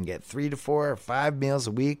box. You can get 3 to 4 or 5 meals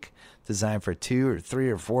a week designed for 2 or 3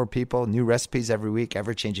 or 4 people. New recipes every week,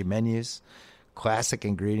 ever-changing menus, classic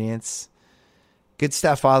ingredients. Good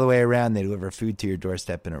stuff all the way around. They deliver food to your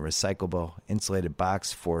doorstep in a recyclable, insulated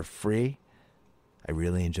box for free. I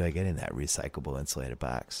really enjoy getting that recyclable, insulated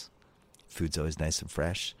box. Food's always nice and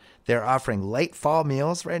fresh. They're offering light fall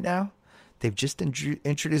meals right now. They've just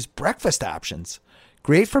introduced breakfast options.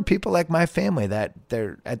 Great for people like my family that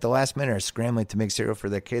they're at the last minute are scrambling to make cereal for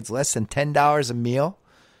their kids. Less than $10 a meal.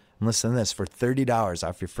 And listen to this, for $30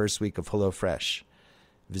 off your first week of HelloFresh,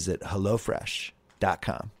 visit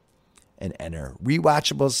HelloFresh.com and enter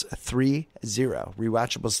Rewatchables30,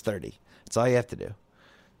 Rewatchables30. That's all you have to do.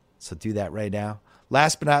 So do that right now.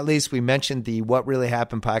 Last but not least, we mentioned the What Really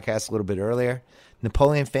Happened podcast a little bit earlier.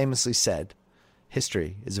 Napoleon famously said,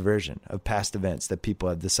 history is a version of past events that people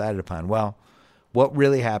have decided upon. Well, What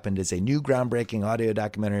Really Happened is a new groundbreaking audio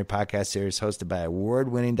documentary podcast series hosted by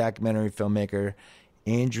award-winning documentary filmmaker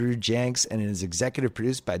Andrew Jenks, and it is executive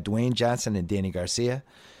produced by Dwayne Johnson and Danny Garcia.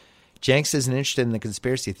 Jenks isn't interested in the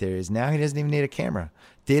conspiracy theories. Now he doesn't even need a camera.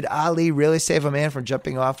 Did Ali really save a man from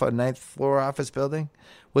jumping off a 9th floor office building?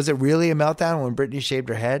 Was it really a meltdown when Britney shaved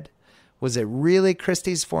her head? Was it really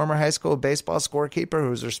Christie's former high school baseball scorekeeper who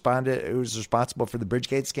was responsible for the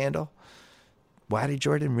Bridgegate scandal? Why did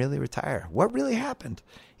Jordan really retire? What really happened?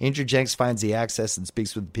 Andrew Jenks finds the access and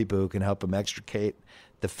speaks with the people who can help him extricate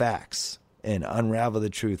the facts and unravel the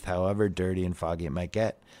truth, however dirty and foggy it might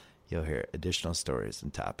get. You'll hear additional stories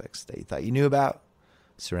and topics that you thought you knew about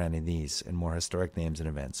surrounding these and more historic names and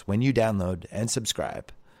events when you download and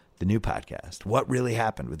subscribe the new podcast, What Really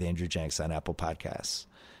Happened with Andrew Jenks, on Apple Podcasts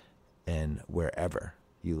and wherever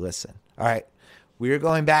you listen. All right, we are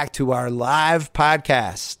going back to our live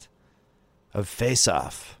podcast of Face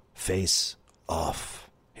Off. Face Off.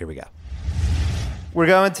 Here we go. We're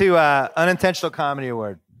going to Unintentional Comedy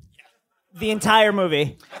Award. The entire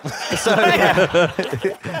movie. So, yeah.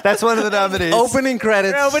 That's one of the nominees. Opening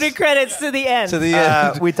credits. Opening credits to the end. To the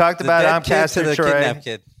end. We talked about Amcaster Troy. Kidnapped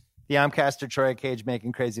kid. The Amcaster Troy, Cage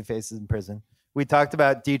making crazy faces in prison. We talked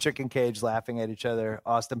about Dietrich and Cage laughing at each other,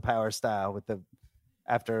 Austin Powers style. What kind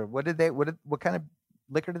of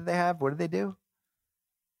liquor did they have? What did they do?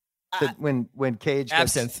 When Cage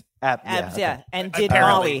absinthe. Yeah. And did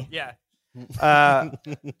Apparently. Molly. Yeah.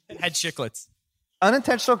 Had chiclets.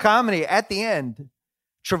 Unintentional comedy. At the end,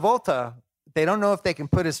 Travolta, they don't know if they can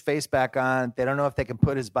put his face back on. They don't know if they can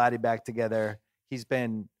put his body back together. He's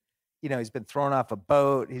been thrown off a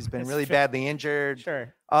boat. He's been really badly injured.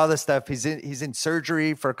 Sure. All this stuff. He's in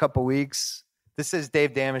surgery for a couple weeks. This is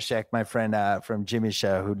Dave Damashek, my friend from Jimmy's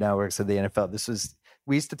show, who now works at the NFL.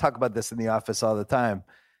 We used to talk about this in the office all the time.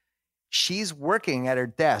 She's working at her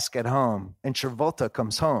desk at home, and Travolta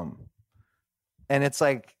comes home. And it's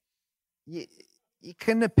like, you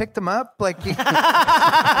couldn't have picked him up? Like, you couldn't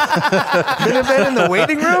have been in the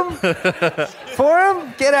waiting room for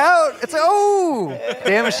him? Get out. It's like, oh.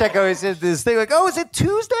 Damashek always did this thing like, oh, is it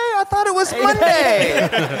Tuesday? I thought it was Monday.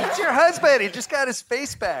 It's your husband. He just got his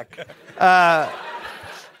face back. And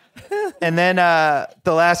then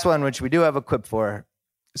the last one, which we do have a clip for.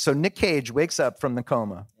 So Nick Cage wakes up from the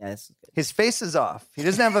coma. Yes. His face is off. He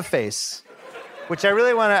doesn't have a face, which I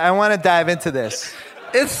really want to dive into this.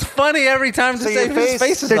 It's funny every time to say his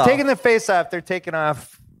face is They're off. taking the face off. They're taking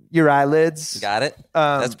off your eyelids. Got it.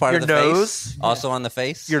 That's part your of the nose, face. Also on the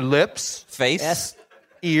face. your lips, face. Yes.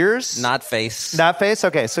 ears. Not face. Not face?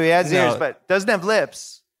 Okay, so he has No. ears, but doesn't have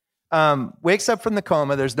lips. Wakes up from the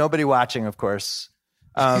coma. There's nobody watching, of course.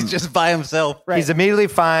 He's just by himself. Right. He's immediately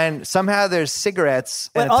fine. Somehow there's cigarettes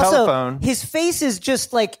But and a also, telephone. his face is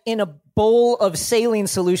just like in a bowl of saline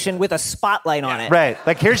solution with a spotlight on it. Right.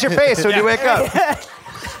 Like, here's your face when you wake up.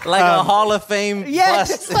 Like a Hall of Fame Yeah,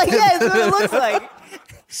 bust. it's like, yeah, that's what it looks like.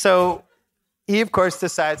 So he, of course,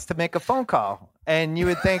 decides to make a phone call. And you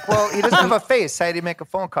would think, well, he doesn't have a face. How do you make a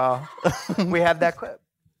phone call? We have that clip.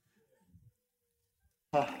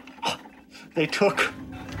 They took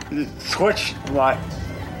the switch my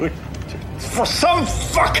for some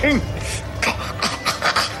fucking.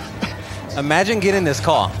 Imagine getting this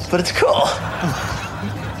call. But it's cool.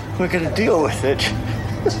 We're gonna deal with it.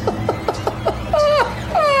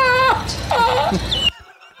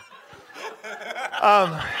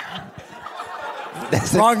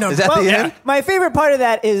 Wrong number. Is that the end? My favorite part of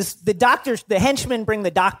that is the henchmen bring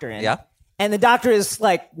the doctor in. Yeah. And the doctor is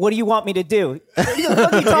like, what do you want me to do? What are you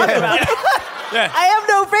talking about? I have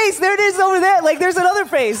no face. There it is over there. Like, there's another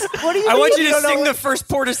face. What do you I mean want you you to don't know sing what- the first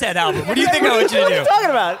Portishead album. What do you think I want you to What are you do? talking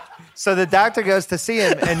about? So the doctor goes to see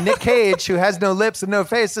him, and Nick Cage, who has no lips and no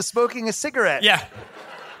face, is smoking a cigarette. Yeah.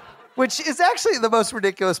 Which is actually the most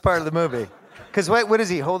ridiculous part of the movie. Because what is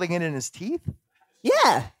he, holding it in his teeth?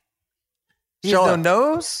 Yeah, He has Show no it.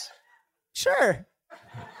 nose? sure.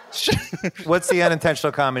 What's the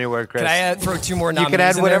unintentional comedy word, Chris? Can I throw two more You nominees can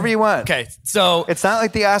add in whatever there? you want. Okay, so It's not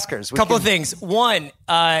like the Oscars. a couple of things. One,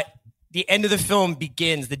 the end of the film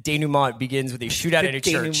begins, the denouement begins with a shootout in a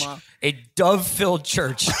church. denouement. A dove-filled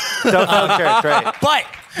church. Don't know church, right? But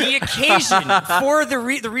the occasion for the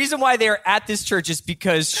reason why they're at this church is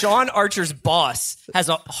because Sean Archer's boss has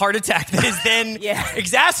a heart attack that is then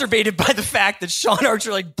exacerbated by the fact that Sean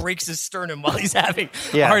Archer like breaks his sternum while he's having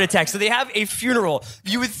a heart attack. So they have a funeral.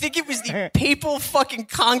 You would think it was the papal fucking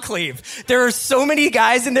conclave. There are so many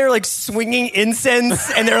guys in there like swinging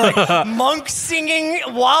incense and they're like monks singing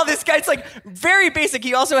while this guy's like very basic.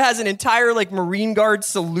 He also has an entire like Marine Guard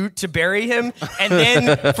salute to bury him. And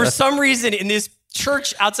then for some reason in this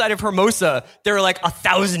church outside of Hermosa, there are like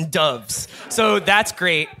 1,000 doves. So that's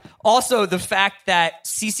great. Also, the fact that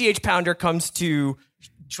CCH Pounder comes to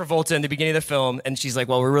Travolta in the beginning of the film, and she's like,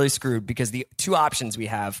 well, we're really screwed because the two options we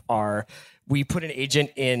have are we put an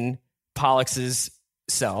agent in Pollock's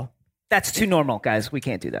cell, That's too normal, guys. We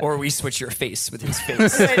can't do that. or we switch your face with his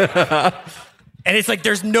face. And it's like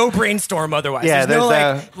there's no brainstorm otherwise. Yeah, there's no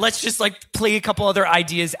there's like, let's just like play a couple other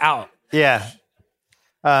ideas out. Yeah.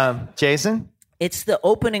 Jason? It's the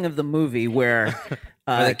opening of the movie where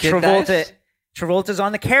the kid dies? Travolta's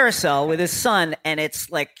on the carousel with his son, and it's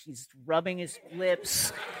like he's rubbing his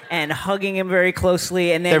lips and hugging him very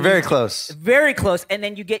closely. And then They're very close. very close. And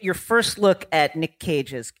then you get your first look at Nick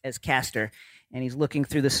Cage as Castor, and he's looking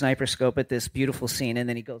through the sniper scope at this beautiful scene, and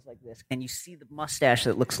then he goes like this, and you see the mustache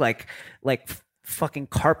that looks like fucking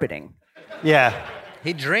carpeting. Yeah.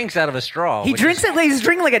 He drinks out of a straw. He which drinks is- it like he's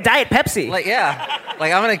drinking like a Diet Pepsi. Like, yeah.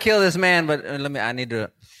 Like, I'm going to kill this man, but I need to.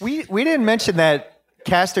 We didn't mention that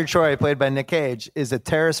Castor Troy, played by Nick Cage, is a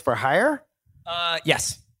terrorist for hire.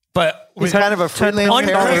 Yes. But He's kind of a freelance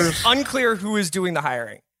unclear, terrorist. unclear who is doing the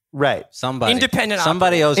hiring. Right. Somebody. Independent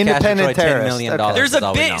Somebody owes Independent Castor Troy $10 terrorist. million. Okay. There's That's a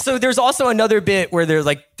all we know. bit. So there's also another bit where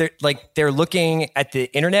they're looking at the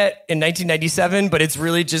internet in 1997, but it's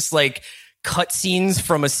really just like cutscenes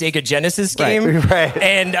from a Sega Genesis game, Right.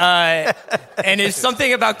 And it's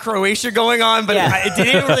something about Croatia going on, but it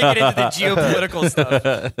didn't really get into the geopolitical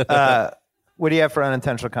stuff. What do you have for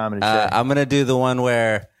unintentional comedy? Shay? I'm going to do the one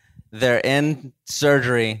where they're in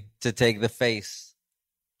surgery to take the face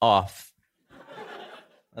off.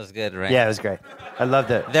 That was good, right? Yeah, it was great. I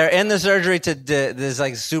loved it. They're in the surgery to this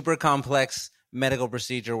like super complex medical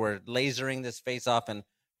procedure where lasering this face off and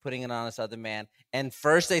putting it on this other man. And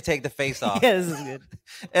first they take the face off. Yeah, this is good.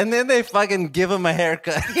 And then they fucking give him a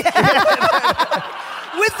haircut. With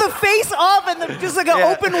the face off and just like an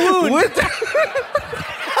open wound.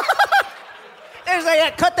 There's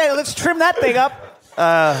like, cut that. Let's trim that thing up.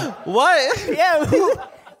 What? Yeah.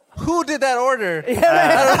 Who did that order?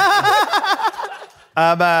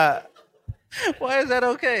 Why is that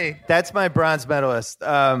okay? That's my bronze medalist.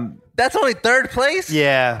 That's only third place?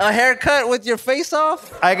 Yeah. A haircut with your face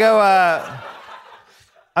off? I go,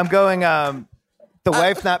 I'm going, the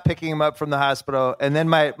wife not picking him up from the hospital. And then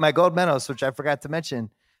my gold medalist, which I forgot to mention,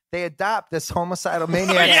 they adopt this homicidal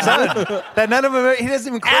maniac son that none of them. He doesn't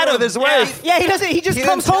even clear with his wife. Yeah, he doesn't. He just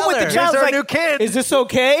comes home with the child. Here's our Like, new kid. is this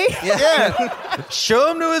okay? Yeah.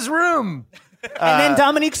 Show him to his room. And then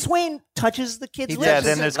Dominique Swain touches the kid's lips. Yeah,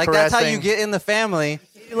 then there's like caressing. that's how you get in the family.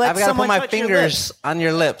 let I've got to put someone my touch your fingers on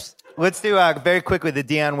your lips. Let's do very quickly the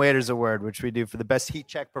Dion Waiters Award, which we do for the best heat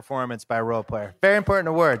check performance by a role player. Very important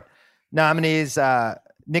award. Nominees: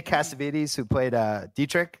 Nick Cassavetes, who played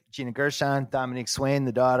Dietrich; Gina Gershon; Dominique Swain,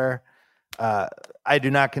 the daughter. I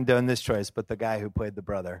do not condone this choice, but the guy who played the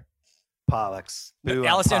brother, Pollux.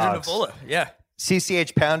 Alessandro Nivola. Yeah.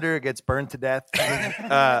 CCH Pounder gets burned to death.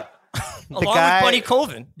 Along with Bunny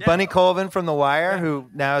Colvin. Yeah. Bunny Colvin from The Wire, who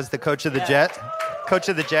now is the coach of the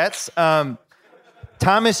Jets.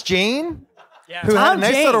 Thomas Jane, who had a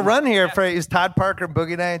nice little run here. He was Todd Parker in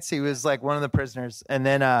Boogie Nights. He was like one of the prisoners. And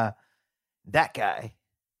then that guy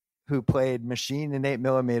who played Machine in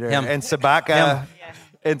 8mm and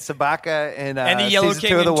Sabaka and the Yellow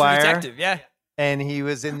King of The and Wire. True Detective. Yeah. And he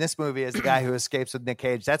was in this movie as the guy who escapes with Nick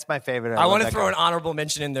Cage. That's my favorite. I want to throw an honorable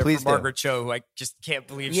mention in there for Margaret Cho, who I just can't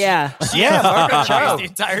believe. Margaret Cho the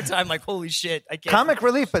entire time. Like, holy shit. I can't. Comic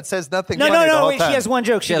relief, but says nothing. No. Wait, she has one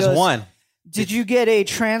joke. She has one. Did you get a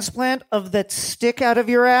transplant of that stick out of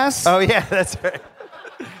your ass? Oh, yeah, that's right.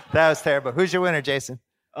 That was terrible. Who's your winner, Jason?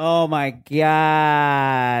 Oh my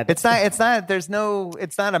God! It's not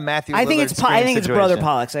a Matthew. I think Lillard I think it's situation. Brother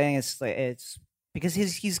Pollux. I think it's because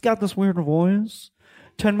he's got this weird voice.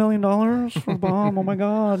 $10 million for Bob. Oh my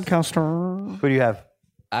God, Castor. Who do you have?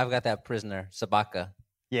 I've got that prisoner, Sabaka.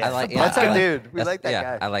 Yeah, that's our dude. We like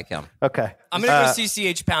that guy. I like him. Okay. I'm going to go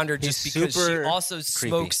CCH Pounder just because she also creepy.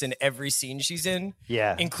 smokes in every scene she's in.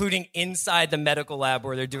 Yeah. Including inside the medical lab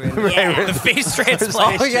where they're doing the face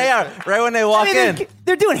transplant. Oh, yeah. Right when they walk in.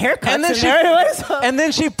 They're doing haircuts And then, and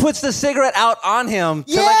then she puts the cigarette out on him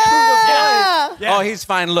to like prove Yeah. the point. Oh, he's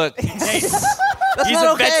fine. Look. That's He's not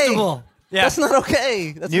a okay. vegetable. Yeah. That's not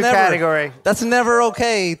okay. That's New never, category. That's never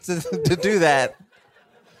okay to do that.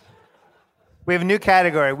 We have a new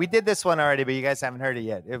category. We did this one already, but you guys haven't heard it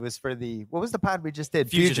yet. It was for what was the pod we just did?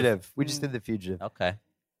 Fugitive. We just did the Fugitive. Okay.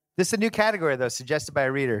 This is a new category, though, suggested by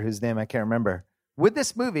a reader whose name I can't remember. Would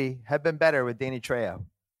this movie have been better with Danny Trejo?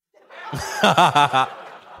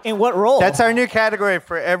 In what role? That's our new category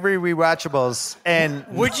for every rewatchables. And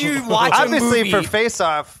would you watch obviously a movie? for Face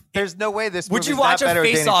Off, there's no way this Would movie's you watch not a better with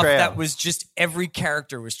Face Danny Off Trejo. that was just every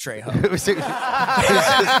character was Trejo? It was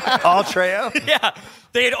just all Trejo? Yeah.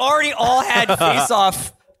 They had already all had Face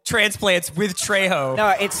Off transplants with Trejo. No,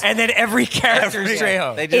 and then every character is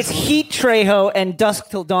Trejo. It's Heat Trejo and Dusk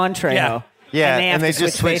Till Dawn Trejo. Yeah, and they have to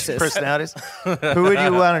just switch faces. personalities. Who would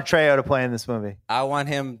you want a Trejo to play in this movie? I want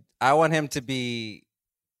him to be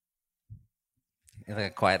like a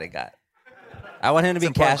quiet guy. I want him to be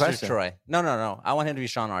Castor Troy. No. I want him to be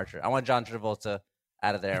Sean Archer. I want John Travolta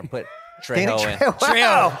out of there and put Trejo in.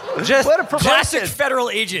 Wow. Just what a promotion. classic federal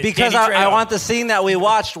agent. Because Danny Trejo. I want the scene that we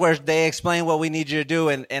watched where they explain what we need you to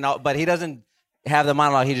do, but he doesn't have the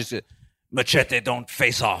monologue. He just machete, don't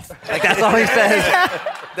face off. Like that's all he says.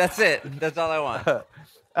 That's it. That's all I want. All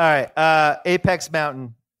right. Apex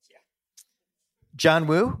Mountain. John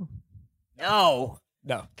Woo? No.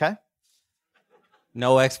 Okay.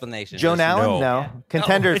 No explanation. Joan Just Allen? No.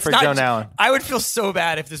 Contender It's for not Joan Allen. I would feel so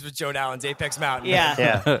bad if this was Joan Allen's Apex Mountain.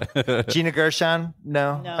 Yeah. Yeah. Gina Gershon?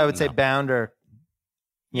 No. I would say Bound or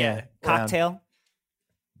Yeah. Cocktail.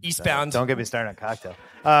 Eastbound. Don't get me started on Cocktail.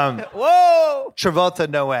 Whoa. Travolta,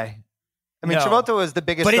 no way. I mean, No. Travolta was the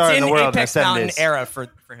biggest But star it's in in the world Apex in the 70s. Mountain era for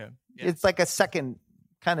him. Yeah. It's like a second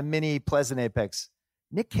kind of mini Pleasant Apex.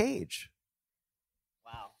 Nick Cage.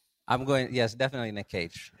 I'm going. Yes, definitely Nick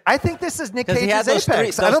Cage. I think this is Nick Because Cage's he had those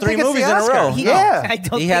Apex. three- I don't those three think it's movies the in a Oscar. row. Yeah. I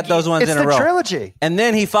don't He think had those ones It's in the a row. trilogy. And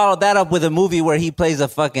then he followed that up with a movie where he plays a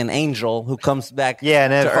fucking angel who comes back. Yeah,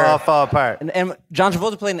 and then to it all Earth. fall apart. And John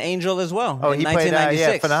Travolta played an angel as well. Oh, in he played,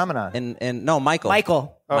 1996. Phenomenon. And no, Michael.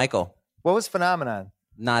 Michael. What was Phenomenon?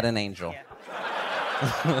 Not an angel.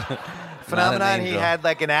 Phenomenon, he angel. had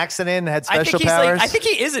like an accident, had I special think powers. I think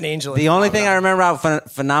he is an angel. The only thing I remember about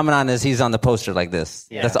Phenomenon is he's on the poster like this.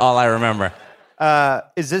 Yeah. That's all I remember.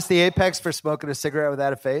 Is this the apex for smoking a cigarette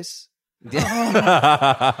without a face?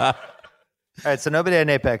 All right, so nobody had an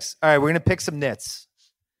apex. All right, we're going to pick some nits.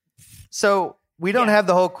 So we don't have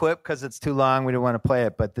the whole clip because it's too long. We don't want to play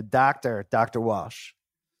it. But the doctor, Dr. Walsh,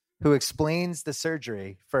 who explains the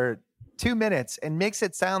surgery for 2 minutes and makes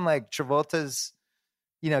it sound like Travolta's,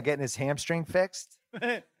 getting his hamstring fixed.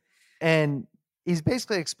 And he's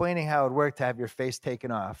basically explaining how it worked to have your face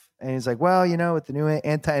taken off. And he's like, well, with the new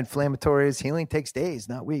anti-inflammatories, healing takes days,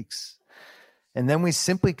 not weeks. And then we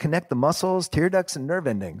simply connect the muscles, tear ducts, and nerve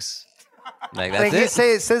endings. Like, that's it.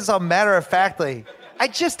 It says all matter-of-factly. I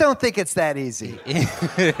just don't think it's that easy.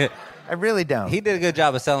 I really don't. He did a good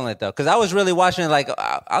job of selling it, though, because I was really watching it like,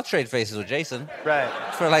 I'll trade faces with Jason. Right.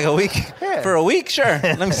 For like a week. Yeah. For a week, sure.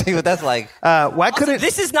 Let me see what that's like. Why couldn't...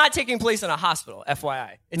 This is not taking place in a hospital,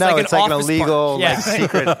 FYI. It's like an office illegal, park.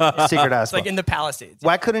 secret hospital. It's like in the Palisades.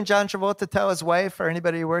 Why couldn't John Travolta tell his wife or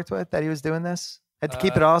anybody he worked with that he was doing this? Had to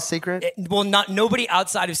keep it all secret? Nobody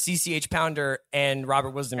outside of CCH Pounder and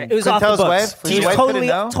Robert Wisdom. It was Couldn't off tell the his books. wife? His wife couldn't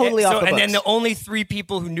know? Totally off the books. And then the only 3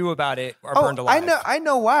 people who knew about it are burned alive. I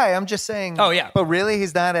know why. I'm just saying. Oh, yeah. But really,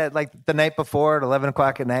 he's not at like the night before at 11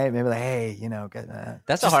 o'clock at night. Maybe like, hey,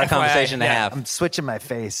 That's a hard FYI, conversation to have. I'm switching my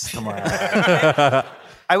face tomorrow.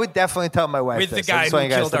 I would definitely tell my wife With this. the I guy just who want you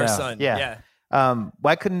guys killed to our know. son. Yeah.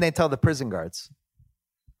 Why couldn't they tell the prison guards?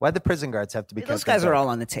 Why'd the prison guards have to be? Those guys are all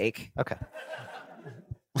on the take. Okay.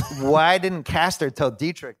 Why didn't Castor tell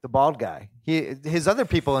Dietrich, the bald guy? His other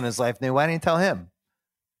people in his life knew. Why didn't he tell him?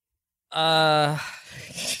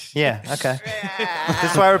 Yeah, okay.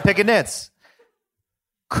 This is why we're picking nits.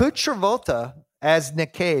 Could Travolta, as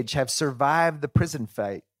Nick Cage, have survived the prison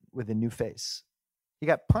fight with a new face? He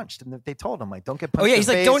got punched, and they told him, like, don't get punched in the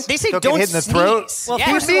face. Don't get hit in the throat. sneeze. Well,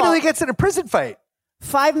 He first of all- immediately gets in a prison fight.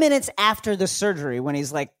 5 minutes after the surgery, when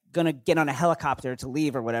he's like gonna get on a helicopter to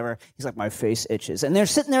leave or whatever, he's like, my face itches, and they're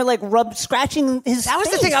sitting there like scratching his. That was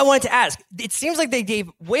the face. thing I wanted to ask. It seems like they gave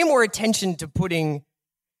way more attention to putting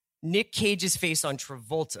Nick Cage's face on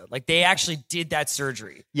Travolta. Like they actually did that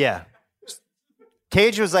surgery. Yeah.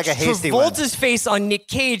 Cage was like a hasty one. Travolta's face on Nick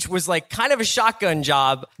Cage was like kind of a shotgun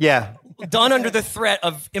job. Yeah. Done under the threat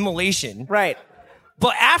of immolation. Right.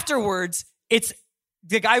 But afterwards, it's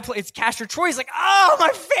the guy it's Castor Troy's like, oh, my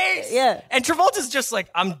face. Yeah. And Travolta's just like,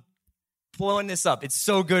 I'm blowing this up. It's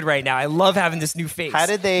so good right now. I love having this new face. How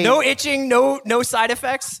did they... No itching, no side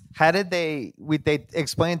effects. How did they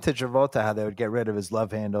explained to Travolta how they would get rid of his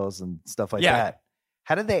love handles and stuff like that.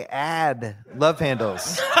 How did they add love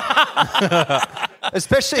handles?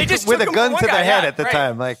 Especially just with a took gun one to the guy, head yeah, at the right.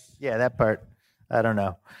 time. Like, yeah, that part. I don't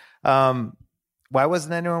know. Why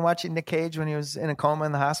wasn't anyone watching Nick Cage when he was in a coma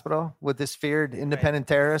in the hospital with this feared independent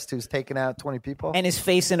terrorist who's taken out 20 people? And his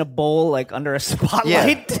face in a bowl, like under a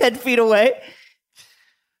spotlight, 10 feet away.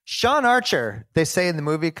 Sean Archer, they say in the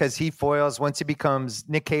movie, because he foils,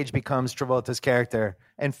 Nick Cage becomes Travolta's character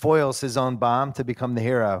and foils his own bomb to become the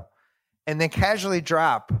hero. And then casually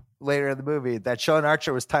drop later in the movie that Sean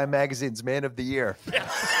Archer was Time Magazine's Man of the Year.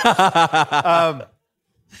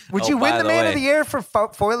 Would you win the Man of the Year for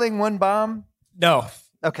foiling one bomb? No.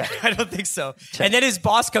 Okay. I don't think so. And then his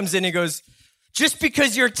boss comes in and goes, just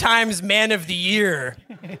because you're Time's Man of the Year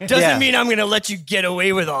doesn't mean I'm going to let you get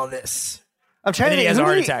away with all this. I'm trying to he has think, a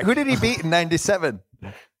heart attack. who did he beat in 97?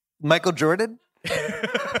 Michael Jordan?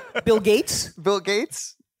 Bill Gates? Bill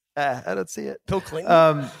Gates? I don't see it. Bill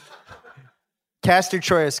Clinton? Castor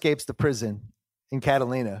Troy escapes the prison in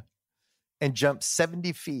Catalina and jumps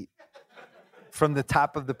 70 feet from the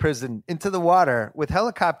top of the prison into the water with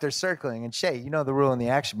helicopters circling. And Shea, you know the rule in the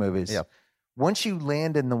action movies. Yep. Once you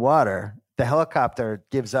land in the water, the helicopter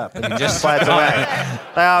gives up and he just flies away.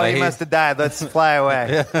 Oh, he must have died. Let's fly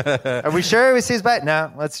away. Are we sure we see his butt?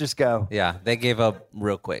 No, let's just go. Yeah, they gave up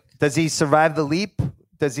real quick. Does he survive the leap?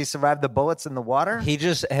 Does he survive the bullets in the water? He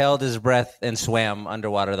just held his breath and swam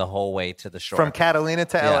underwater the whole way to the shore. From Catalina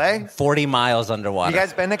to Yeah, LA? 40 miles underwater. You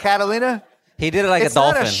guys been to Catalina? He did it like It's a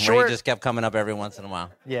not a dolphin, where short- he just kept coming up every once in a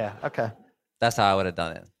while. Yeah, okay. That's how I would have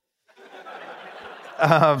done it.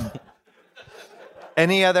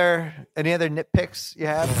 Any other nitpicks you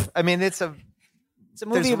have? I mean, it's a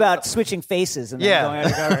movie There's- about switching faces and then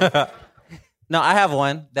going undercover. No, I have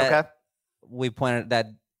one that Okay. we pointed that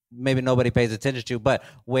maybe nobody pays attention to, but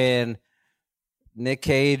when Nick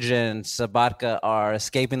Cage and Sabatka are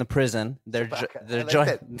escaping the prison, they're I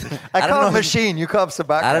joined. I don't call know him his- Machine. You call him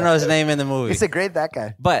Sabaka. I don't know his name in the movie. He's a great that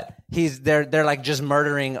guy. But they're like just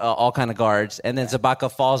murdering all kind of guards, and then Zabaka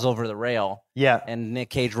falls over the rail. Yeah. And Nick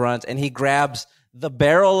Cage runs, and he grabs the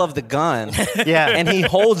barrel of the gun. Yeah. And he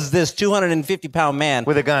holds this 250-pound man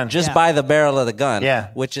With a gun. just by the barrel of the gun. Yeah.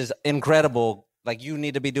 Which is incredible. Like, you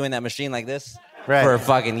need to be doing that machine like this Right. for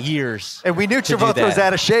fucking years. And we knew to do Travolta was that.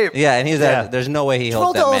 out of shape. Yeah, and he's Yeah. there's no way he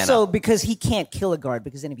holds Travolta that man also, up. because he can't kill a guard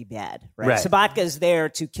because then he'd be bad, right? Right. Sabatka is there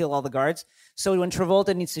to kill all the guards. So when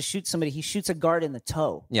Travolta needs to shoot somebody, he shoots a guard in the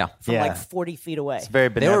toe. Yeah. From Yeah. like 40 feet away. It's very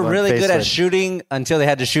They were benevolent really good at facelift. shooting until they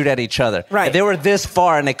had to shoot at each other. Right. They were this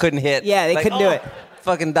far and they couldn't hit. Yeah, they couldn't do it.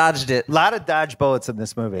 Fucking dodged it. A lot of dodge bullets in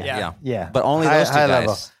this movie. Yeah. Yeah. But only those two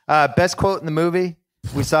guys. Level. Best quote in the movie.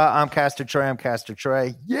 We saw I'm Castor Troy, I'm Castor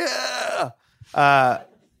Troy. Yeah.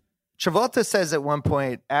 Travolta says at one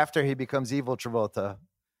point after he becomes evil Travolta,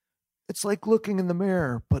 It's like looking in the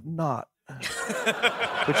mirror, but not.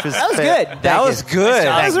 Which was That was good. That was good.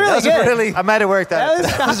 That was really good. I might have worked out.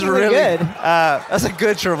 That was really good. That's a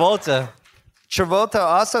good Travolta. Travolta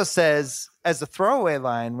also says, as a throwaway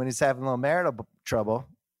line when he's having a little marital trouble,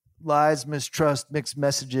 lies, mistrust, mixed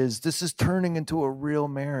messages. This is turning into a real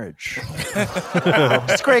marriage.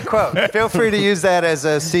 It's a great quote. Feel free to use that as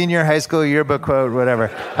a senior high school yearbook quote, whatever.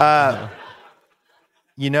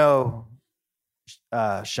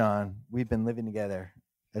 Sean, we've been living together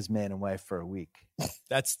as man and wife for a week.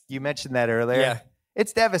 You mentioned that earlier. Yeah.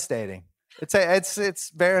 It's devastating.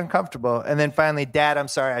 It's very uncomfortable. And then finally, Dad, I'm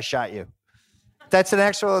sorry I shot you. That's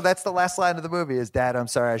the last line of the movie is, Dad, I'm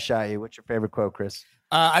sorry I shot you. What's your favorite quote, Chris?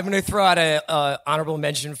 I'm going to throw out a honorable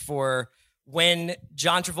mention for when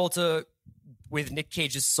John Travolta with Nick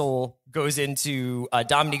Cage's soul goes into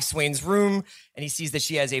Dominique Swain's room and he sees that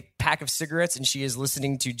she has a pack of cigarettes and she is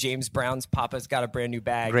listening to James Brown's Papa's Got a Brand New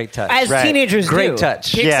Bag. Great touch. As teenagers Great do.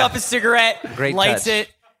 touch. Picks up a cigarette, Great lights touch.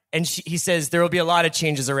 it, and he says, there will be a lot of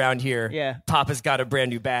changes around here. Yeah. Papa's got a brand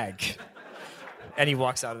new bag. And he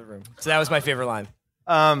walks out of the room. So that was my favorite line.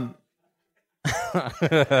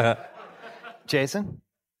 Jason?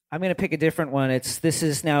 I'm going to pick a different one. It's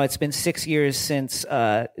been 6 years since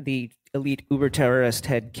the elite Uber terrorist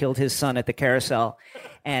had killed his son at the carousel.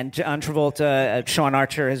 And John Travolta, Sean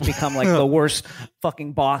Archer, has become like the worst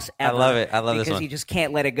fucking boss ever. I love it. I love this because one. he just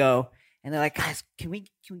can't let it go. And they're like, guys, can we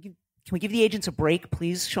give the agents a break,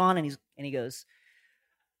 please, Sean? And he goes,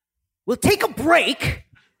 we'll take a break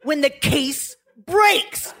when the case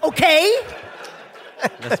breaks, okay?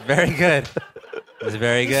 That's very good. That's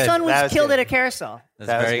very His good. son That was was killed good. at a carousel.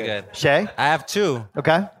 That's very good. Shay? I have two.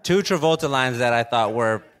 Okay. Two Travolta lines that I thought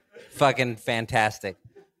were fucking fantastic.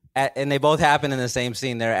 And they both happen in the same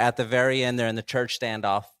scene. They're at the very end. They're in the church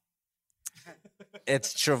standoff.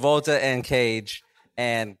 It's Travolta and Cage.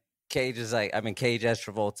 And Cage is Cage as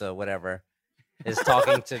Travolta, whatever, is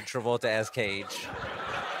talking to Travolta as Cage.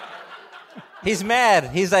 He's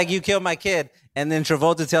mad. He's like, you killed my kid. And then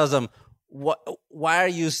Travolta tells him, why are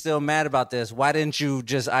you still mad about this? Why didn't you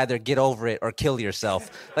just either get over it or kill yourself?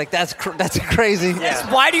 Like, that's crazy. Yes,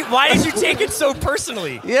 why did you take it so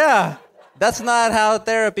personally? Yeah. That's not how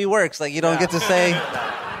therapy works. Like, you don't get to say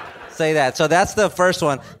that. So that's the first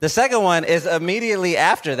one. The second one is immediately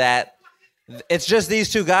after that. It's just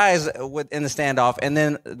these two guys in the standoff, and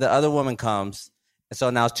then the other woman comes. So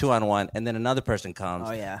now it's 2-on-1, and then another person comes.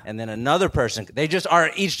 Oh, yeah. And then another person. They just are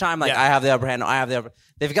each time like, I have the upper hand. No, I have the upper.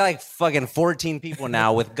 They've got like fucking 14 people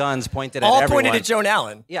now with guns pointed at everyone. All pointed at Joan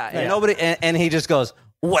Allen. Yeah, and nobody. And he just goes,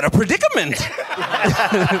 "What a predicament!"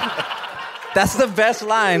 That's the best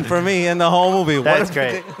line for me in the whole movie. That's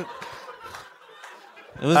great.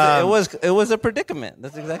 It was a predicament.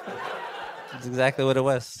 That's exactly what it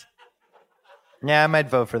was. Yeah, I might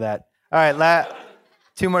vote for that. All right,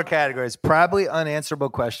 two more categories. Probably unanswerable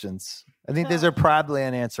questions. I think these are probably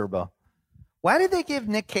unanswerable. Why did they give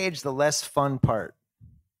Nick Cage the less fun part?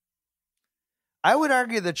 I would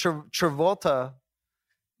argue that Travolta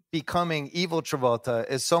becoming evil Travolta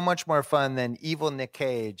is so much more fun than evil Nick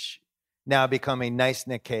Cage now becoming nice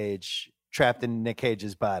Nick Cage trapped in Nick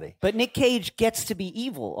Cage's body. But Nick Cage gets to be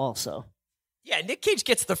evil also. Yeah, Nick Cage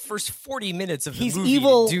gets the first 40 minutes of the He's movie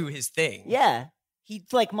evil. to do his thing. Yeah. He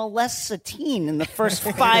like molests a teen in the first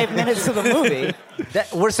 5 minutes of the movie.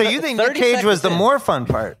 So you think Nick Cage was the more fun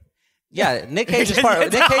part? Yeah, Nick Cage's part.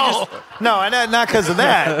 No. Nick Cage is, No, not because of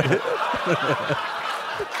that.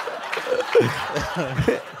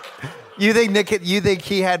 You think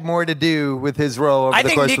he had more to do with his role over I the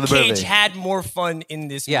think course Nick of the movie? Cage had more fun in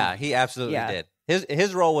this movie. yeah, he absolutely did.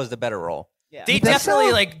 His role was the better role. Yeah. They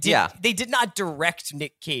definitely Yeah. They did not direct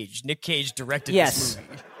Nick Cage. Nick Cage directed Yes. this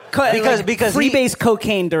movie. Because freebase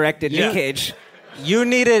cocaine directed Yeah. Nick Cage. You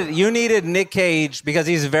needed Nick Cage because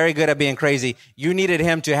he's very good at being crazy. You needed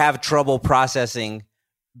him to have trouble processing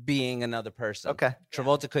being another person. Okay.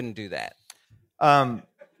 Travolta couldn't do that.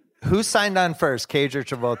 Who signed on first, Cage or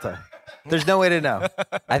Travolta? There's no way to know.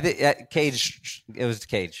 I think Cage. It was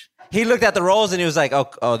Cage. He looked at the roles and he was like,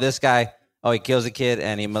 "Oh, this guy. Oh, he kills a kid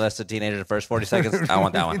and he molests a teenager the first 40 seconds. I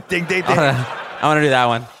want that one. Ding, ding, ding. I want to do that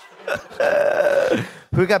one."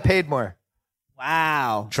 Who got paid more?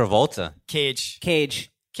 Wow. Travolta. Cage.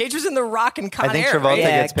 Cage. Cage was in the Rock and Con I think Air, Travolta right?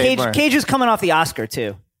 Yeah, gets paid more. Cage is coming off the Oscar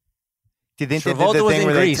too. Do you think Travolta they did the was thing in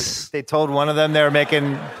where Grease. they told one of them they were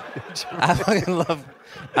making...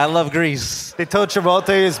 I love Grease. They told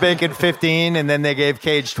Travolta he was making 15, and then they gave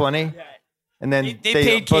Cage 20? And then They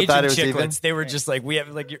paid both Cage thought and it was even? chiclets. They were just like, we have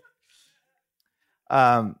like your.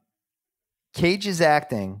 Cage's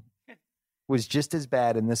acting was just as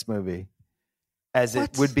bad in this movie as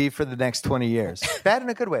it would be for the next 20 years. Bad in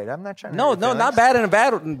a good way. I'm not trying to. No, not bad in a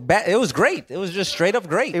bad. It was great. It was just straight up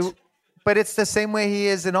great. But it's the same way he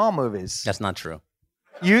is in all movies. That's not true.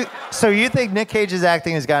 So you think Nick Cage's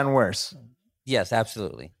acting has gotten worse? Yes,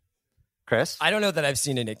 absolutely. Chris? I don't know that I've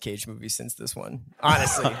seen a Nick Cage movie since this one,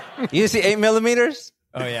 honestly. You see 8mm?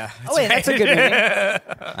 Oh, yeah. That's a good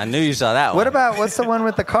movie. I knew you saw that one. What about, what's the one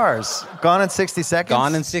with the cars? Gone in 60 Seconds?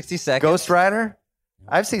 Gone in 60 Seconds? Ghost Rider?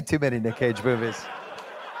 I've seen too many Nick Cage movies.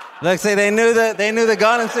 Look, say they knew the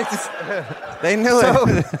Gone in 60 They knew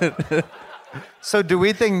it. So do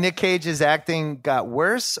we think Nick Cage's acting got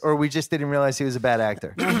worse, or we just didn't realize he was a bad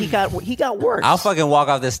actor? He got worse. I'll fucking walk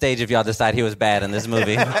off this stage if y'all decide he was bad in this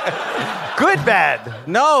movie. Good, bad.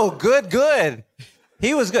 No, good.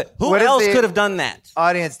 He was good. Who else could have done that?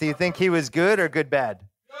 Audience, do you think he was good or good, bad?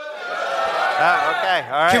 Okay,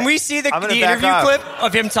 all right. Can we see the interview clip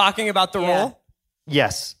of him talking about the role?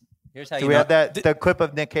 Yes. Here's how Do we have the clip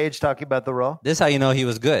of Nick Cage talking about the role? This is how you know he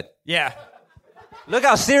was good. Yeah. Look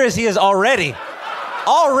how serious he is already.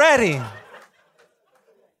 Already.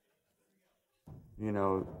 You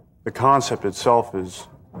know, the concept itself is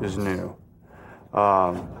new.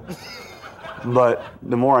 But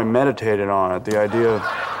the more I meditated on it, the idea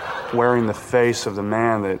of wearing the face of the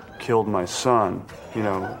man that killed my son, you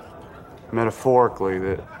know,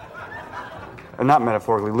 metaphorically, not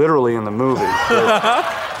metaphorically, literally in the movie.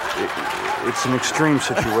 It's an extreme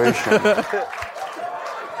situation.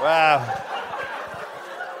 Wow.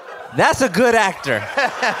 That's a good actor.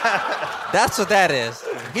 That's what that is.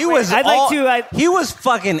 He was. He was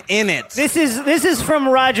fucking in it. This is from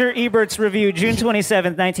Roger Ebert's review, June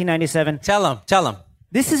 27th, 1997. Tell him.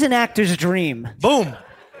 This is an actor's dream. Boom.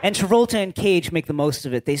 And Travolta and Cage make the most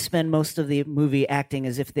of it. They spend most of the movie acting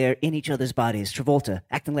as if they're in each other's bodies. Travolta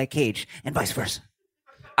acting like Cage, and vice versa.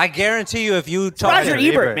 I guarantee you, if you talk Roger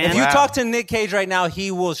Ebert, man. If you talk to Nick Cage right now,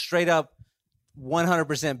 he will straight up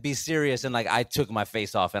 100% be serious and like, I took my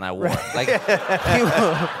face off and I wore it. Like, he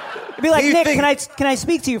will. Be like, Nick, can I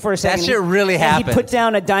speak to you for a second? That shit really happened. He'd put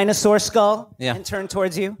down a dinosaur skull and turn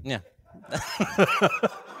towards you. Yeah.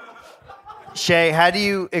 Shea, how do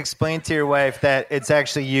you explain to your wife that it's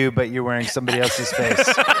actually you, but you're wearing somebody else's face?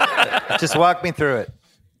 Just walk me through it.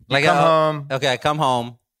 Like, come home. Okay, I come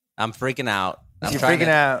home. I'm freaking out. You're freaking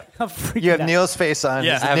out. You have Neil's face on.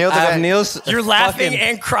 Yeah. I have Neil's. You're laughing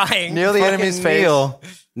and crying. Neil, the enemy's face.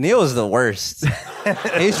 Neil is the worst.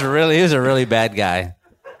 He's a really bad guy.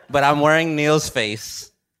 But I'm wearing Neil's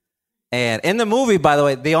face. And in the movie, by the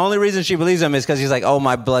way, the only reason she believes him is because he's like, oh,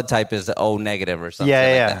 my blood type is O negative or something like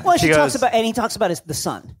that. Well, he talks about the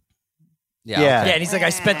sun. Yeah. And he's like, I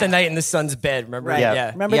spent the night in the son's bed. Remember? Right.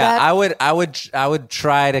 Yeah. Remember that? I would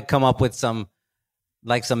try to come up with some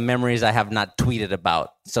memories I have not tweeted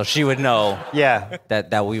about, so she would know.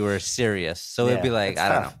 that we were serious. So it'd be like, I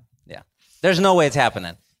don't know. Yeah. There's no way it's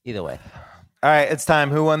happening either way. All right, it's time.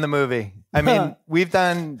 Who won the movie? I mean, we've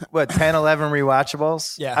done 10, 11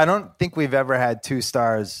 rewatchables. Yeah. I don't think we've ever had two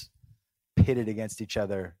stars pitted against each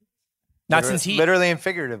other. Not since Heat. Literally and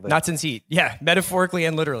figuratively. Not since Heat. Yeah, metaphorically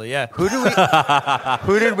and literally. Yeah. Who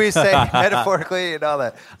did we say metaphorically and all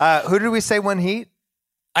that? Who did we say won Heat?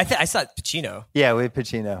 I saw Pacino. Yeah, we had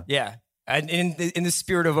Pacino. Yeah. And in the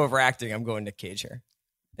spirit of overacting, I'm going Nick Cage here.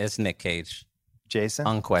 It's Nick Cage. Jason?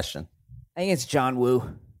 Unquestioned. I think it's John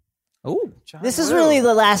Woo. Ooh. This is really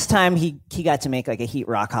the last time he got to make like a Heat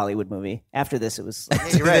Rock Hollywood movie. After this, it was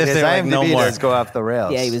like, you're right. His IMDb no more. does go off the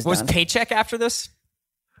rails. Yeah, he was done. Paycheck after this?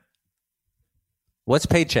 What's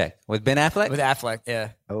Paycheck? With Ben Affleck? With Affleck, yeah.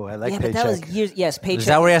 Oh, I like Yeah, Paycheck. but that was years. Yes, Paycheck. Is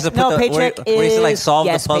that where he has to put Paycheck where he has to like solve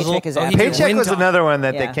the puzzle? Paycheck is after Paycheck was another one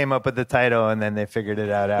that Yeah. they came up with the title and then they figured it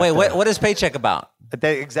out after. Wait, what is Paycheck about?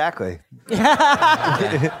 Exactly.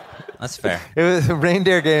 That's fair. It was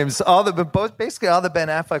Reindeer Games. Basically all the Ben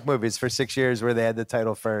Affleck movies for 6 years where they had the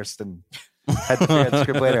title first and had to figure out the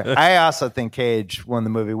script later. I also think Cage won the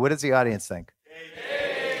movie. What does the audience think?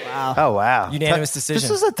 Wow. Oh, wow. Unanimous decision. This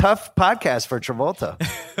was a tough podcast for Travolta.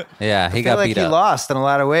 Yeah, he got beat he up. lost in a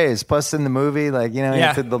lot of ways. Plus in the movie, he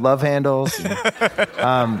did the love handles.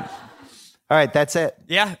 All right, that's it.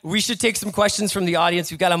 Yeah, we should take some questions from the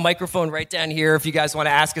audience. We've got a microphone right down here if you guys want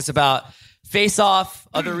to ask us about Face Off,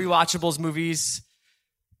 other rewatchables movies.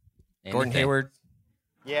 Gordon Hayward.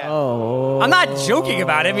 Yeah. Oh. I'm not joking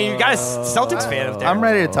about it. I mean, you got a Celtics fan up there. I'm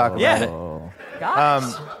ready to talk about it.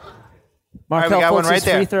 Markel we got one right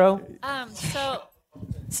there. free throw.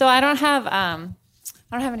 So I don't have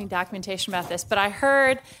any documentation about this, but I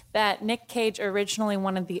heard that Nick Cage originally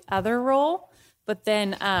wanted the other role, but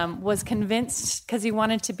then was convinced because he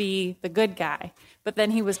wanted to be the good guy. But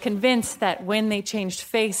then he was convinced that when they changed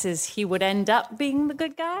faces, he would end up being the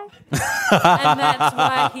good guy. And that's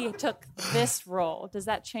why he took this role. Does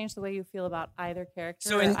that change the way you feel about either character?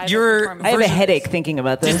 So in either your performance? I have a headache thinking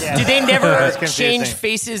about this. Did they never confusing. change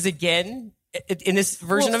faces again in this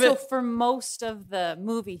version of it? So for most of the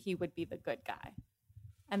movie, he would be the good guy.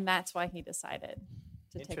 And that's why he decided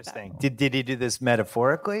to take that Interesting. role. Did he do this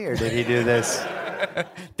metaphorically, or did he do this?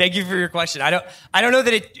 Thank you for your question. I don't know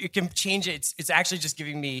that it can change it. It's actually just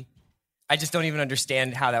giving me. I just don't even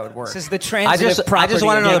understand how that would work. This is the I transitive just property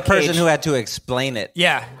want to of know the Nick person Cage. who had to explain it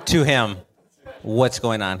Yeah. to him what's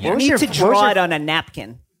going on here. You need to what was draw your- it on a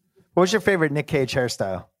napkin. What was your favorite Nick Cage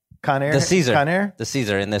hairstyle? Con Air? The Caesar. Con Air? The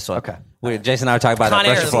Caesar in this one. Okay. Jason and I were talking about Con that.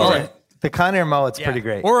 Air Brush it is forward. mullet. The Con Air mullet's Yeah. pretty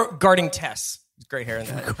great. Or guarding Tess. It's great hair in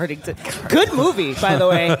that. According to good movie, by the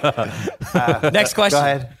way. Next question. Go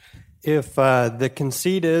ahead. If the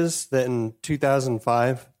conceit is that in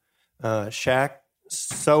 2005, Shaq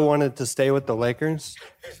so wanted to stay with the Lakers,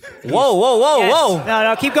 Whoa. Yes.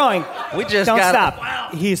 No, keep going. We just Don't got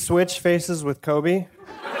stop. he switched faces with Kobe.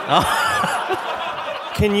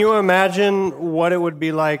 Can you imagine what it would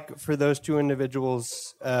be like for those two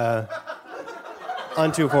individuals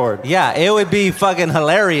on two forward? Yeah, it would be fucking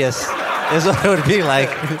hilarious. Is what it would be like.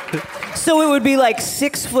 So it would be like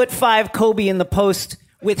 6'5" Kobe in the post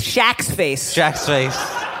with Shaq's face, Shaq's face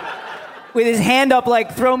with his hand up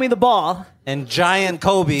like "throw me the ball." and giant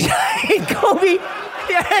Kobe. Kobe.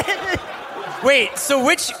 Wait, so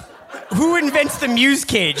who invents the Muse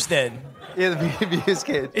Cage then? Yeah, the Muse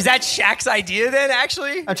Cage. Is that Shaq's idea then,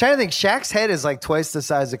 actually? I'm trying to think. Shaq's head is like twice the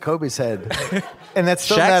size of Kobe's head, and that's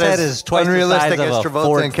still Shaq's not head as is twice the unrealistic size of as a Travolta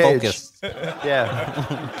Ford and Cage. Focus.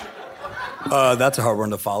 Yeah. That's a hard one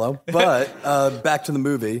to follow. But back to the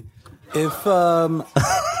movie. If I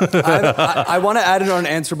want to add an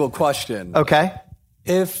unanswerable question. Okay.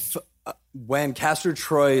 If when Castor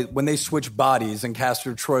Troy, when they switch bodies and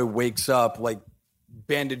Castor Troy wakes up like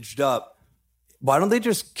bandaged up, why don't they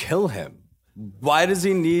just kill him? Why does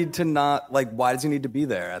he need to why does he need to be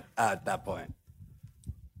there at that point?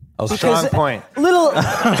 Oh, Strong point. Little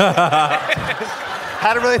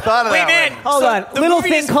Hadn't really thought of Wait, that man. one. hold So on, the little movie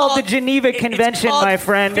thing is called the Geneva Convention, called my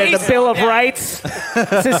friend, and the Face Bill Off. of Rights.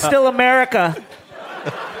 This is still America.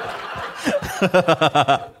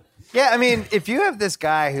 Yeah, I mean, if you have this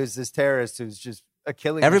guy who's this terrorist who's just a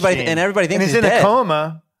killing Everybody- machine, and everybody thinks he's he's in dead. a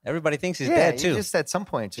coma. Everybody thinks he's Yeah, dead you too. just at some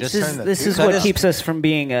point just This turn is, the this is tube. what keeps us from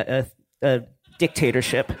being a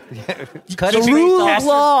dictatorship. Cut The his rule face of off.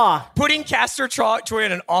 law. Putting Castor Troy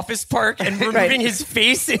in an office park and removing his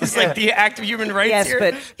face is like the act of human rights Yes, here.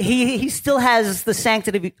 but he still has the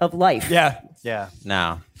sanctity of life. Yeah. Yeah.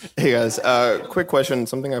 No. Hey guys, quick question.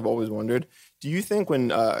 Something I've always wondered: do you think when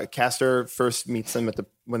Castor first meets them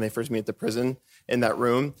when they first meet at the prison in that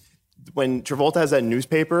room, when Travolta has that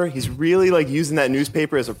newspaper, he's really like using that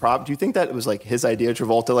newspaper as a prop? Do you think that was like his idea?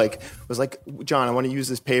 Travolta was like, John, I want to use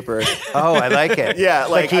this paper. Oh, I like it. Yeah,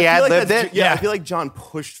 like he I feel ad like libbed that's- it. Yeah, I feel like John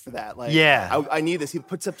pushed for that. Like, Yeah. I need this. He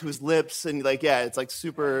puts it up to his lips and it's like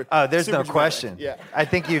super. Oh, there's super no dramatic. question. Yeah. I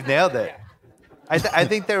think you've nailed it. I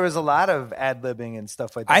think there was a lot of ad-libbing and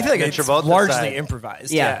stuff like that. I feel like on it's Travolta's largely side.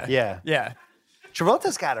 improvised. Yeah. Yeah.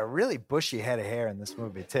 Travolta's got a really bushy head of hair in this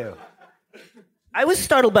movie, too. I was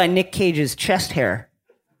startled by Nick Cage's chest hair.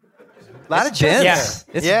 A lot of chest dense.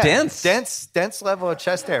 hair. It's Yeah. dense. Dense level of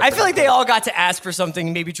chest hair. I feel like they all got to ask for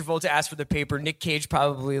something. Maybe Travolta asked for the paper. Nick Cage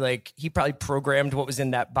probably programmed what was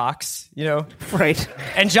in that box, you know? Right.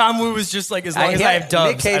 And John Woo was just like, as long as I have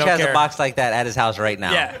dubs, Nick Cage I don't has care. a box like that at his house right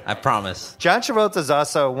now. Yeah. I promise. John Travolta's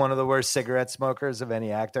also one of the worst cigarette smokers of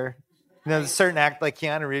any actor. You know, there's certain act like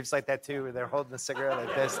Keanu Reeves like that too, where they're holding a cigarette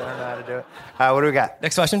like this. They don't know how to do it. What do we got?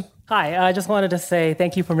 Next question. Hi, I just wanted to say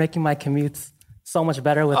thank you for making my commutes so much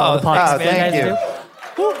better with all the podcasts that thank you you. guys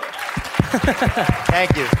do.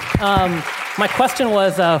 Thank you. My question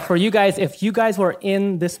was for you guys, if you guys were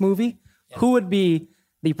in this movie, who would be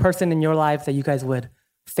the person in your lives that you guys would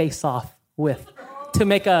face off with to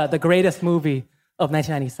make the greatest movie of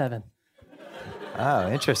 1997?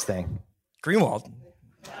 Oh, interesting. Greenwald.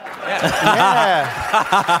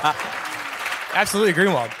 Yeah. Absolutely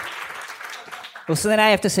Greenwald. Well, so then I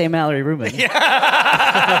have to say Mallory Rubin.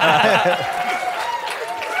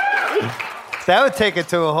 That would take it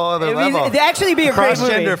to a whole other level. It'd actually be a great movie.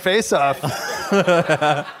 Cross-gender face-off.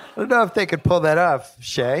 I don't know if they could pull that off.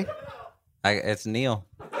 Shea? It's Neil.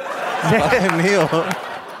 Fucking Neil.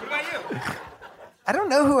 I don't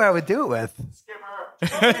know who I would do it with.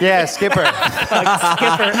 Yeah, Skipper.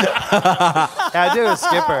 Skipper. Yeah, do a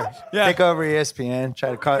Skipper. Take over ESPN.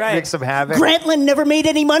 Try to make some havoc. Grantland never made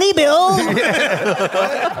any money, Bill.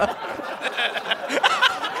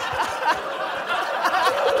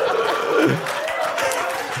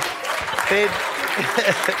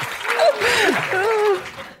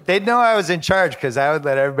 They'd know I was in charge because I would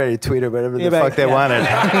let everybody tweet or whatever the fuck they wanted.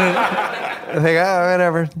 Like, oh,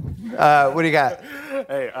 whatever. What do you got?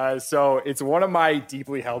 Hey, so it's one of my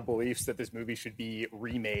deeply held beliefs that this movie should be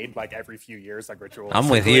remade like every few years, like ritual. I'm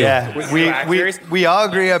with you. Yeah, we all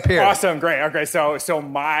agree up here. Awesome, great. Okay, so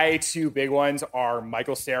my two big ones are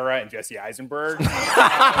Michael Cera and Jesse Eisenberg.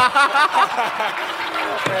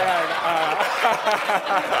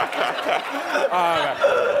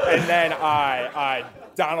 And then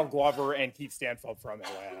Donald Glover and Keith Stanfield from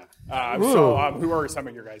Atlanta. Who are some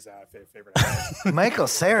of your guys' favorite actors? Michael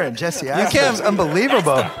Cera and Jesse Eisenberg. It's unbelievable.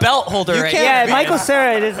 Belt holder, right? Yeah, Michael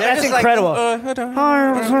Cera. That's incredible.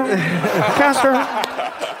 Castor.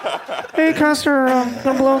 Hey, Castor,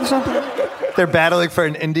 gonna blow something. They're battling for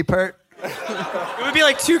an indie part. It would be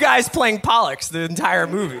like two guys playing Pollux the entire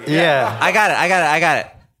movie. Yeah. I got it.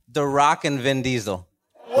 The Rock and Vin Diesel.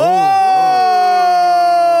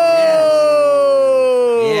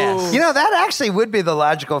 Yes. You know, that actually would be the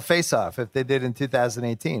logical face-off if they did in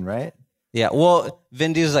 2018, right? Yeah, well,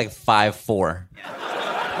 Vin Diesel's like 5'4".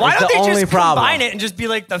 Why don't they just problem. combine it and just be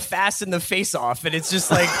like the Fast and the Face Off, and it's just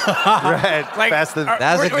like right, like Fast and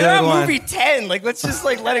that's a good we're one. movie 10. Like, let's just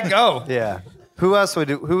like let it go. Yeah. Who else would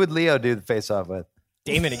who would Leo do the face-off with?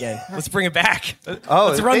 Damon again. Let's bring it back. Oh,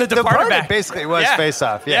 let's run the Departed back. Basically, was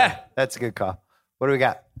face-off. Yeah, that's a good call. What do we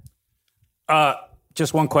got?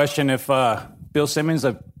 Just one question: if Bill Simmons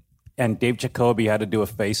and Dave Jacoby had to do a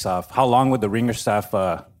face-off, how long would the Ringer staff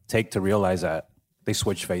take to realize that they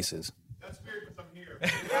switched faces? That's weird because I'm here.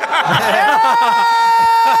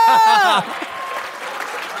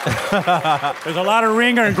 There's a lot of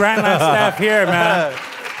Ringer and Grantland staff here, man.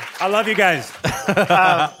 I love you guys.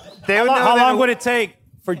 How long would it take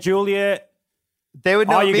for Juliet? They would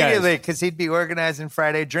know all you immediately guys? because he'd be organizing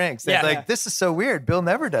Friday drinks. They'd be like, this is so weird. Bill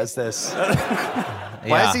never does this.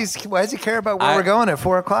 Why does he care about where we're going at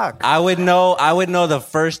 4:00? I would know the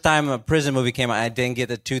first time a prison movie came out and I didn't get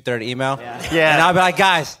the 2:30 email. Yeah. And I'd be like,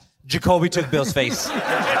 guys, Jacoby took Bill's face.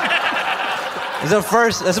 It's the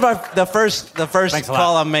first. That's the first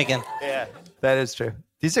call I'm making. Yeah, that is true.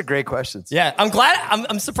 These are great questions. Yeah, I'm glad.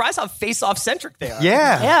 I'm surprised how face-off centric they are.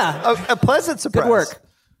 Yeah. A pleasant surprise. Good work.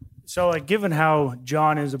 So, like, given how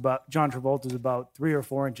John Travolta is about 3 or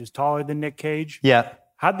 4 inches taller than Nick Cage. Yeah.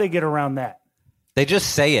 How'd they get around that? They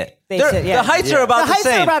just say it. The heights are about the same.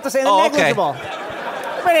 The heights are about the same. They're negligible.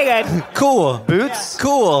 Pretty good. Cool. Boots?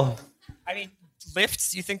 Cool. I mean,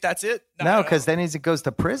 lifts. You think that's it? No, because then he goes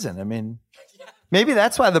to prison. I mean, maybe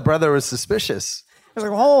that's why the brother was suspicious. He was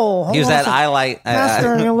like, He was that highlight.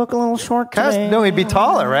 Castor, you look a little short today. No, he'd be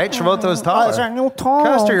taller, right? Travolta was taller. You're tall.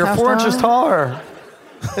 Castor, you're 4 inches taller.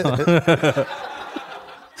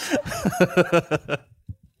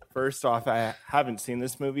 First off, I haven't seen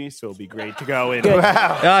this movie, so it'll be great to go in.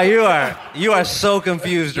 Wow. You are so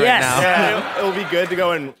confused right now. Yeah, it'll be good to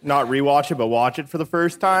go and not rewatch it, but watch it for the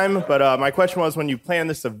first time. But my question was, when you planned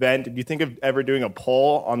this event, did you think of ever doing a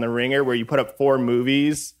poll on The Ringer where you put up 4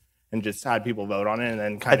 movies and just had people vote on it, and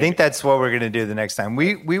then I think that's what we're going to do the next time.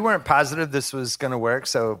 We weren't positive this was going to work,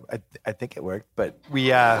 so I think it worked. But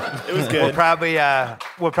it was good.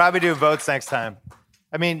 We'll probably do votes next time.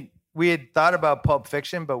 I mean, we had thought about Pulp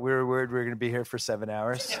Fiction, but we were worried we were going to be here for 7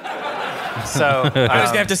 hours. So I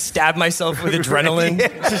was gonna have to stab myself with adrenaline.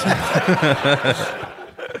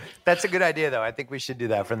 That's a good idea, though. I think we should do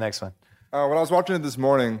that for the next one. When I was watching it this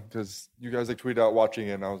morning, because you guys tweeted out watching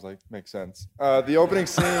it, and I was like, makes sense. The opening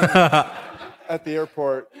scene at the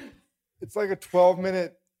airport, it's like a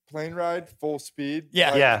 12-minute plane ride, full speed.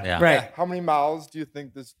 Yeah. Yeah. Right. How many miles do you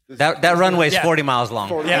think this That runway is 40 miles long.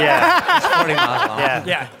 40 It's 40 miles long.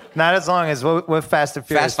 Yeah. Not as long as what Fast and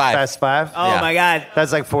Furious? Fast 5. Fast 5? Oh, my God.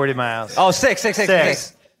 That's like 40 miles. Oh, six.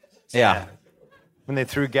 Yeah. When they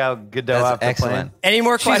threw Gal Gadot That's off the excellent. plane. Any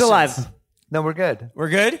more questions? She's alive. No, we're good. We're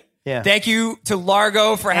good? Yeah. Thank you to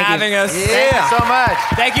Largo for having us. Thank you so much.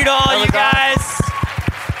 Thank you to all you guys.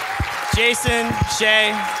 Jason,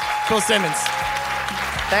 Shea, Bill Simmons.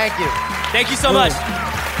 Thank you. Thank you so much.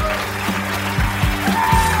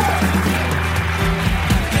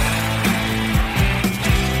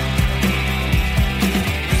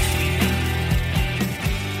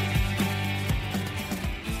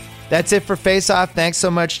 That's it for Face Off. Thanks so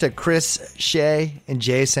much to Chris, Shea, and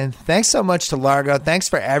Jason. Thanks so much to Largo. Thanks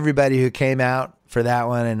for everybody who came out for that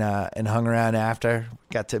one and hung around after.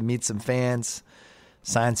 Got to meet some fans.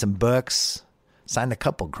 signed some books, signed a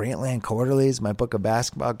couple Grantland Quarterlies, my book of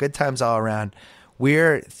basketball. Good times all around.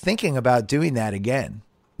 We're thinking about doing that again,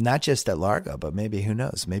 not just at Largo, but maybe, who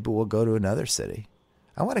knows, maybe we'll go to another city.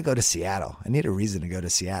 I want to go to Seattle. I need a reason to go to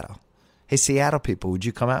Seattle. Hey, Seattle people, would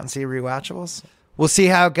you come out and see Rewatchables? We'll see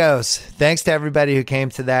how it goes. Thanks to everybody who came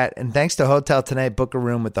to that. And thanks to Hotel Tonight. Book a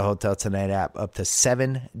room with the Hotel Tonight app up to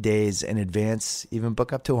 7 days in advance. Even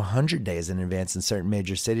book up to 100 days in advance in certain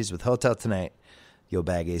major cities. With Hotel Tonight, you'll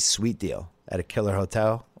bag a sweet deal at a killer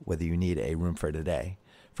hotel, whether you need a room for today,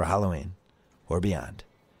 for Halloween, or beyond.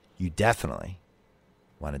 You definitely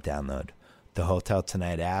want to download the Hotel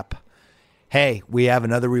Tonight app. Hey, we have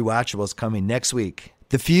another Rewatchables coming next week.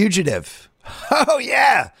 The Fugitive. Oh,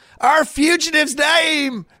 yeah. Our fugitive's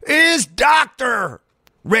name is Dr.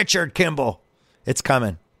 Richard Kimball. It's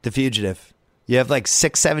coming. The Fugitive. You have like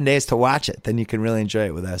 6-7 days to watch it. Then you can really enjoy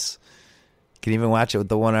it with us. You can even watch it with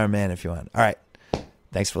the one-armed man if you want. All right.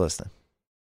 Thanks for listening.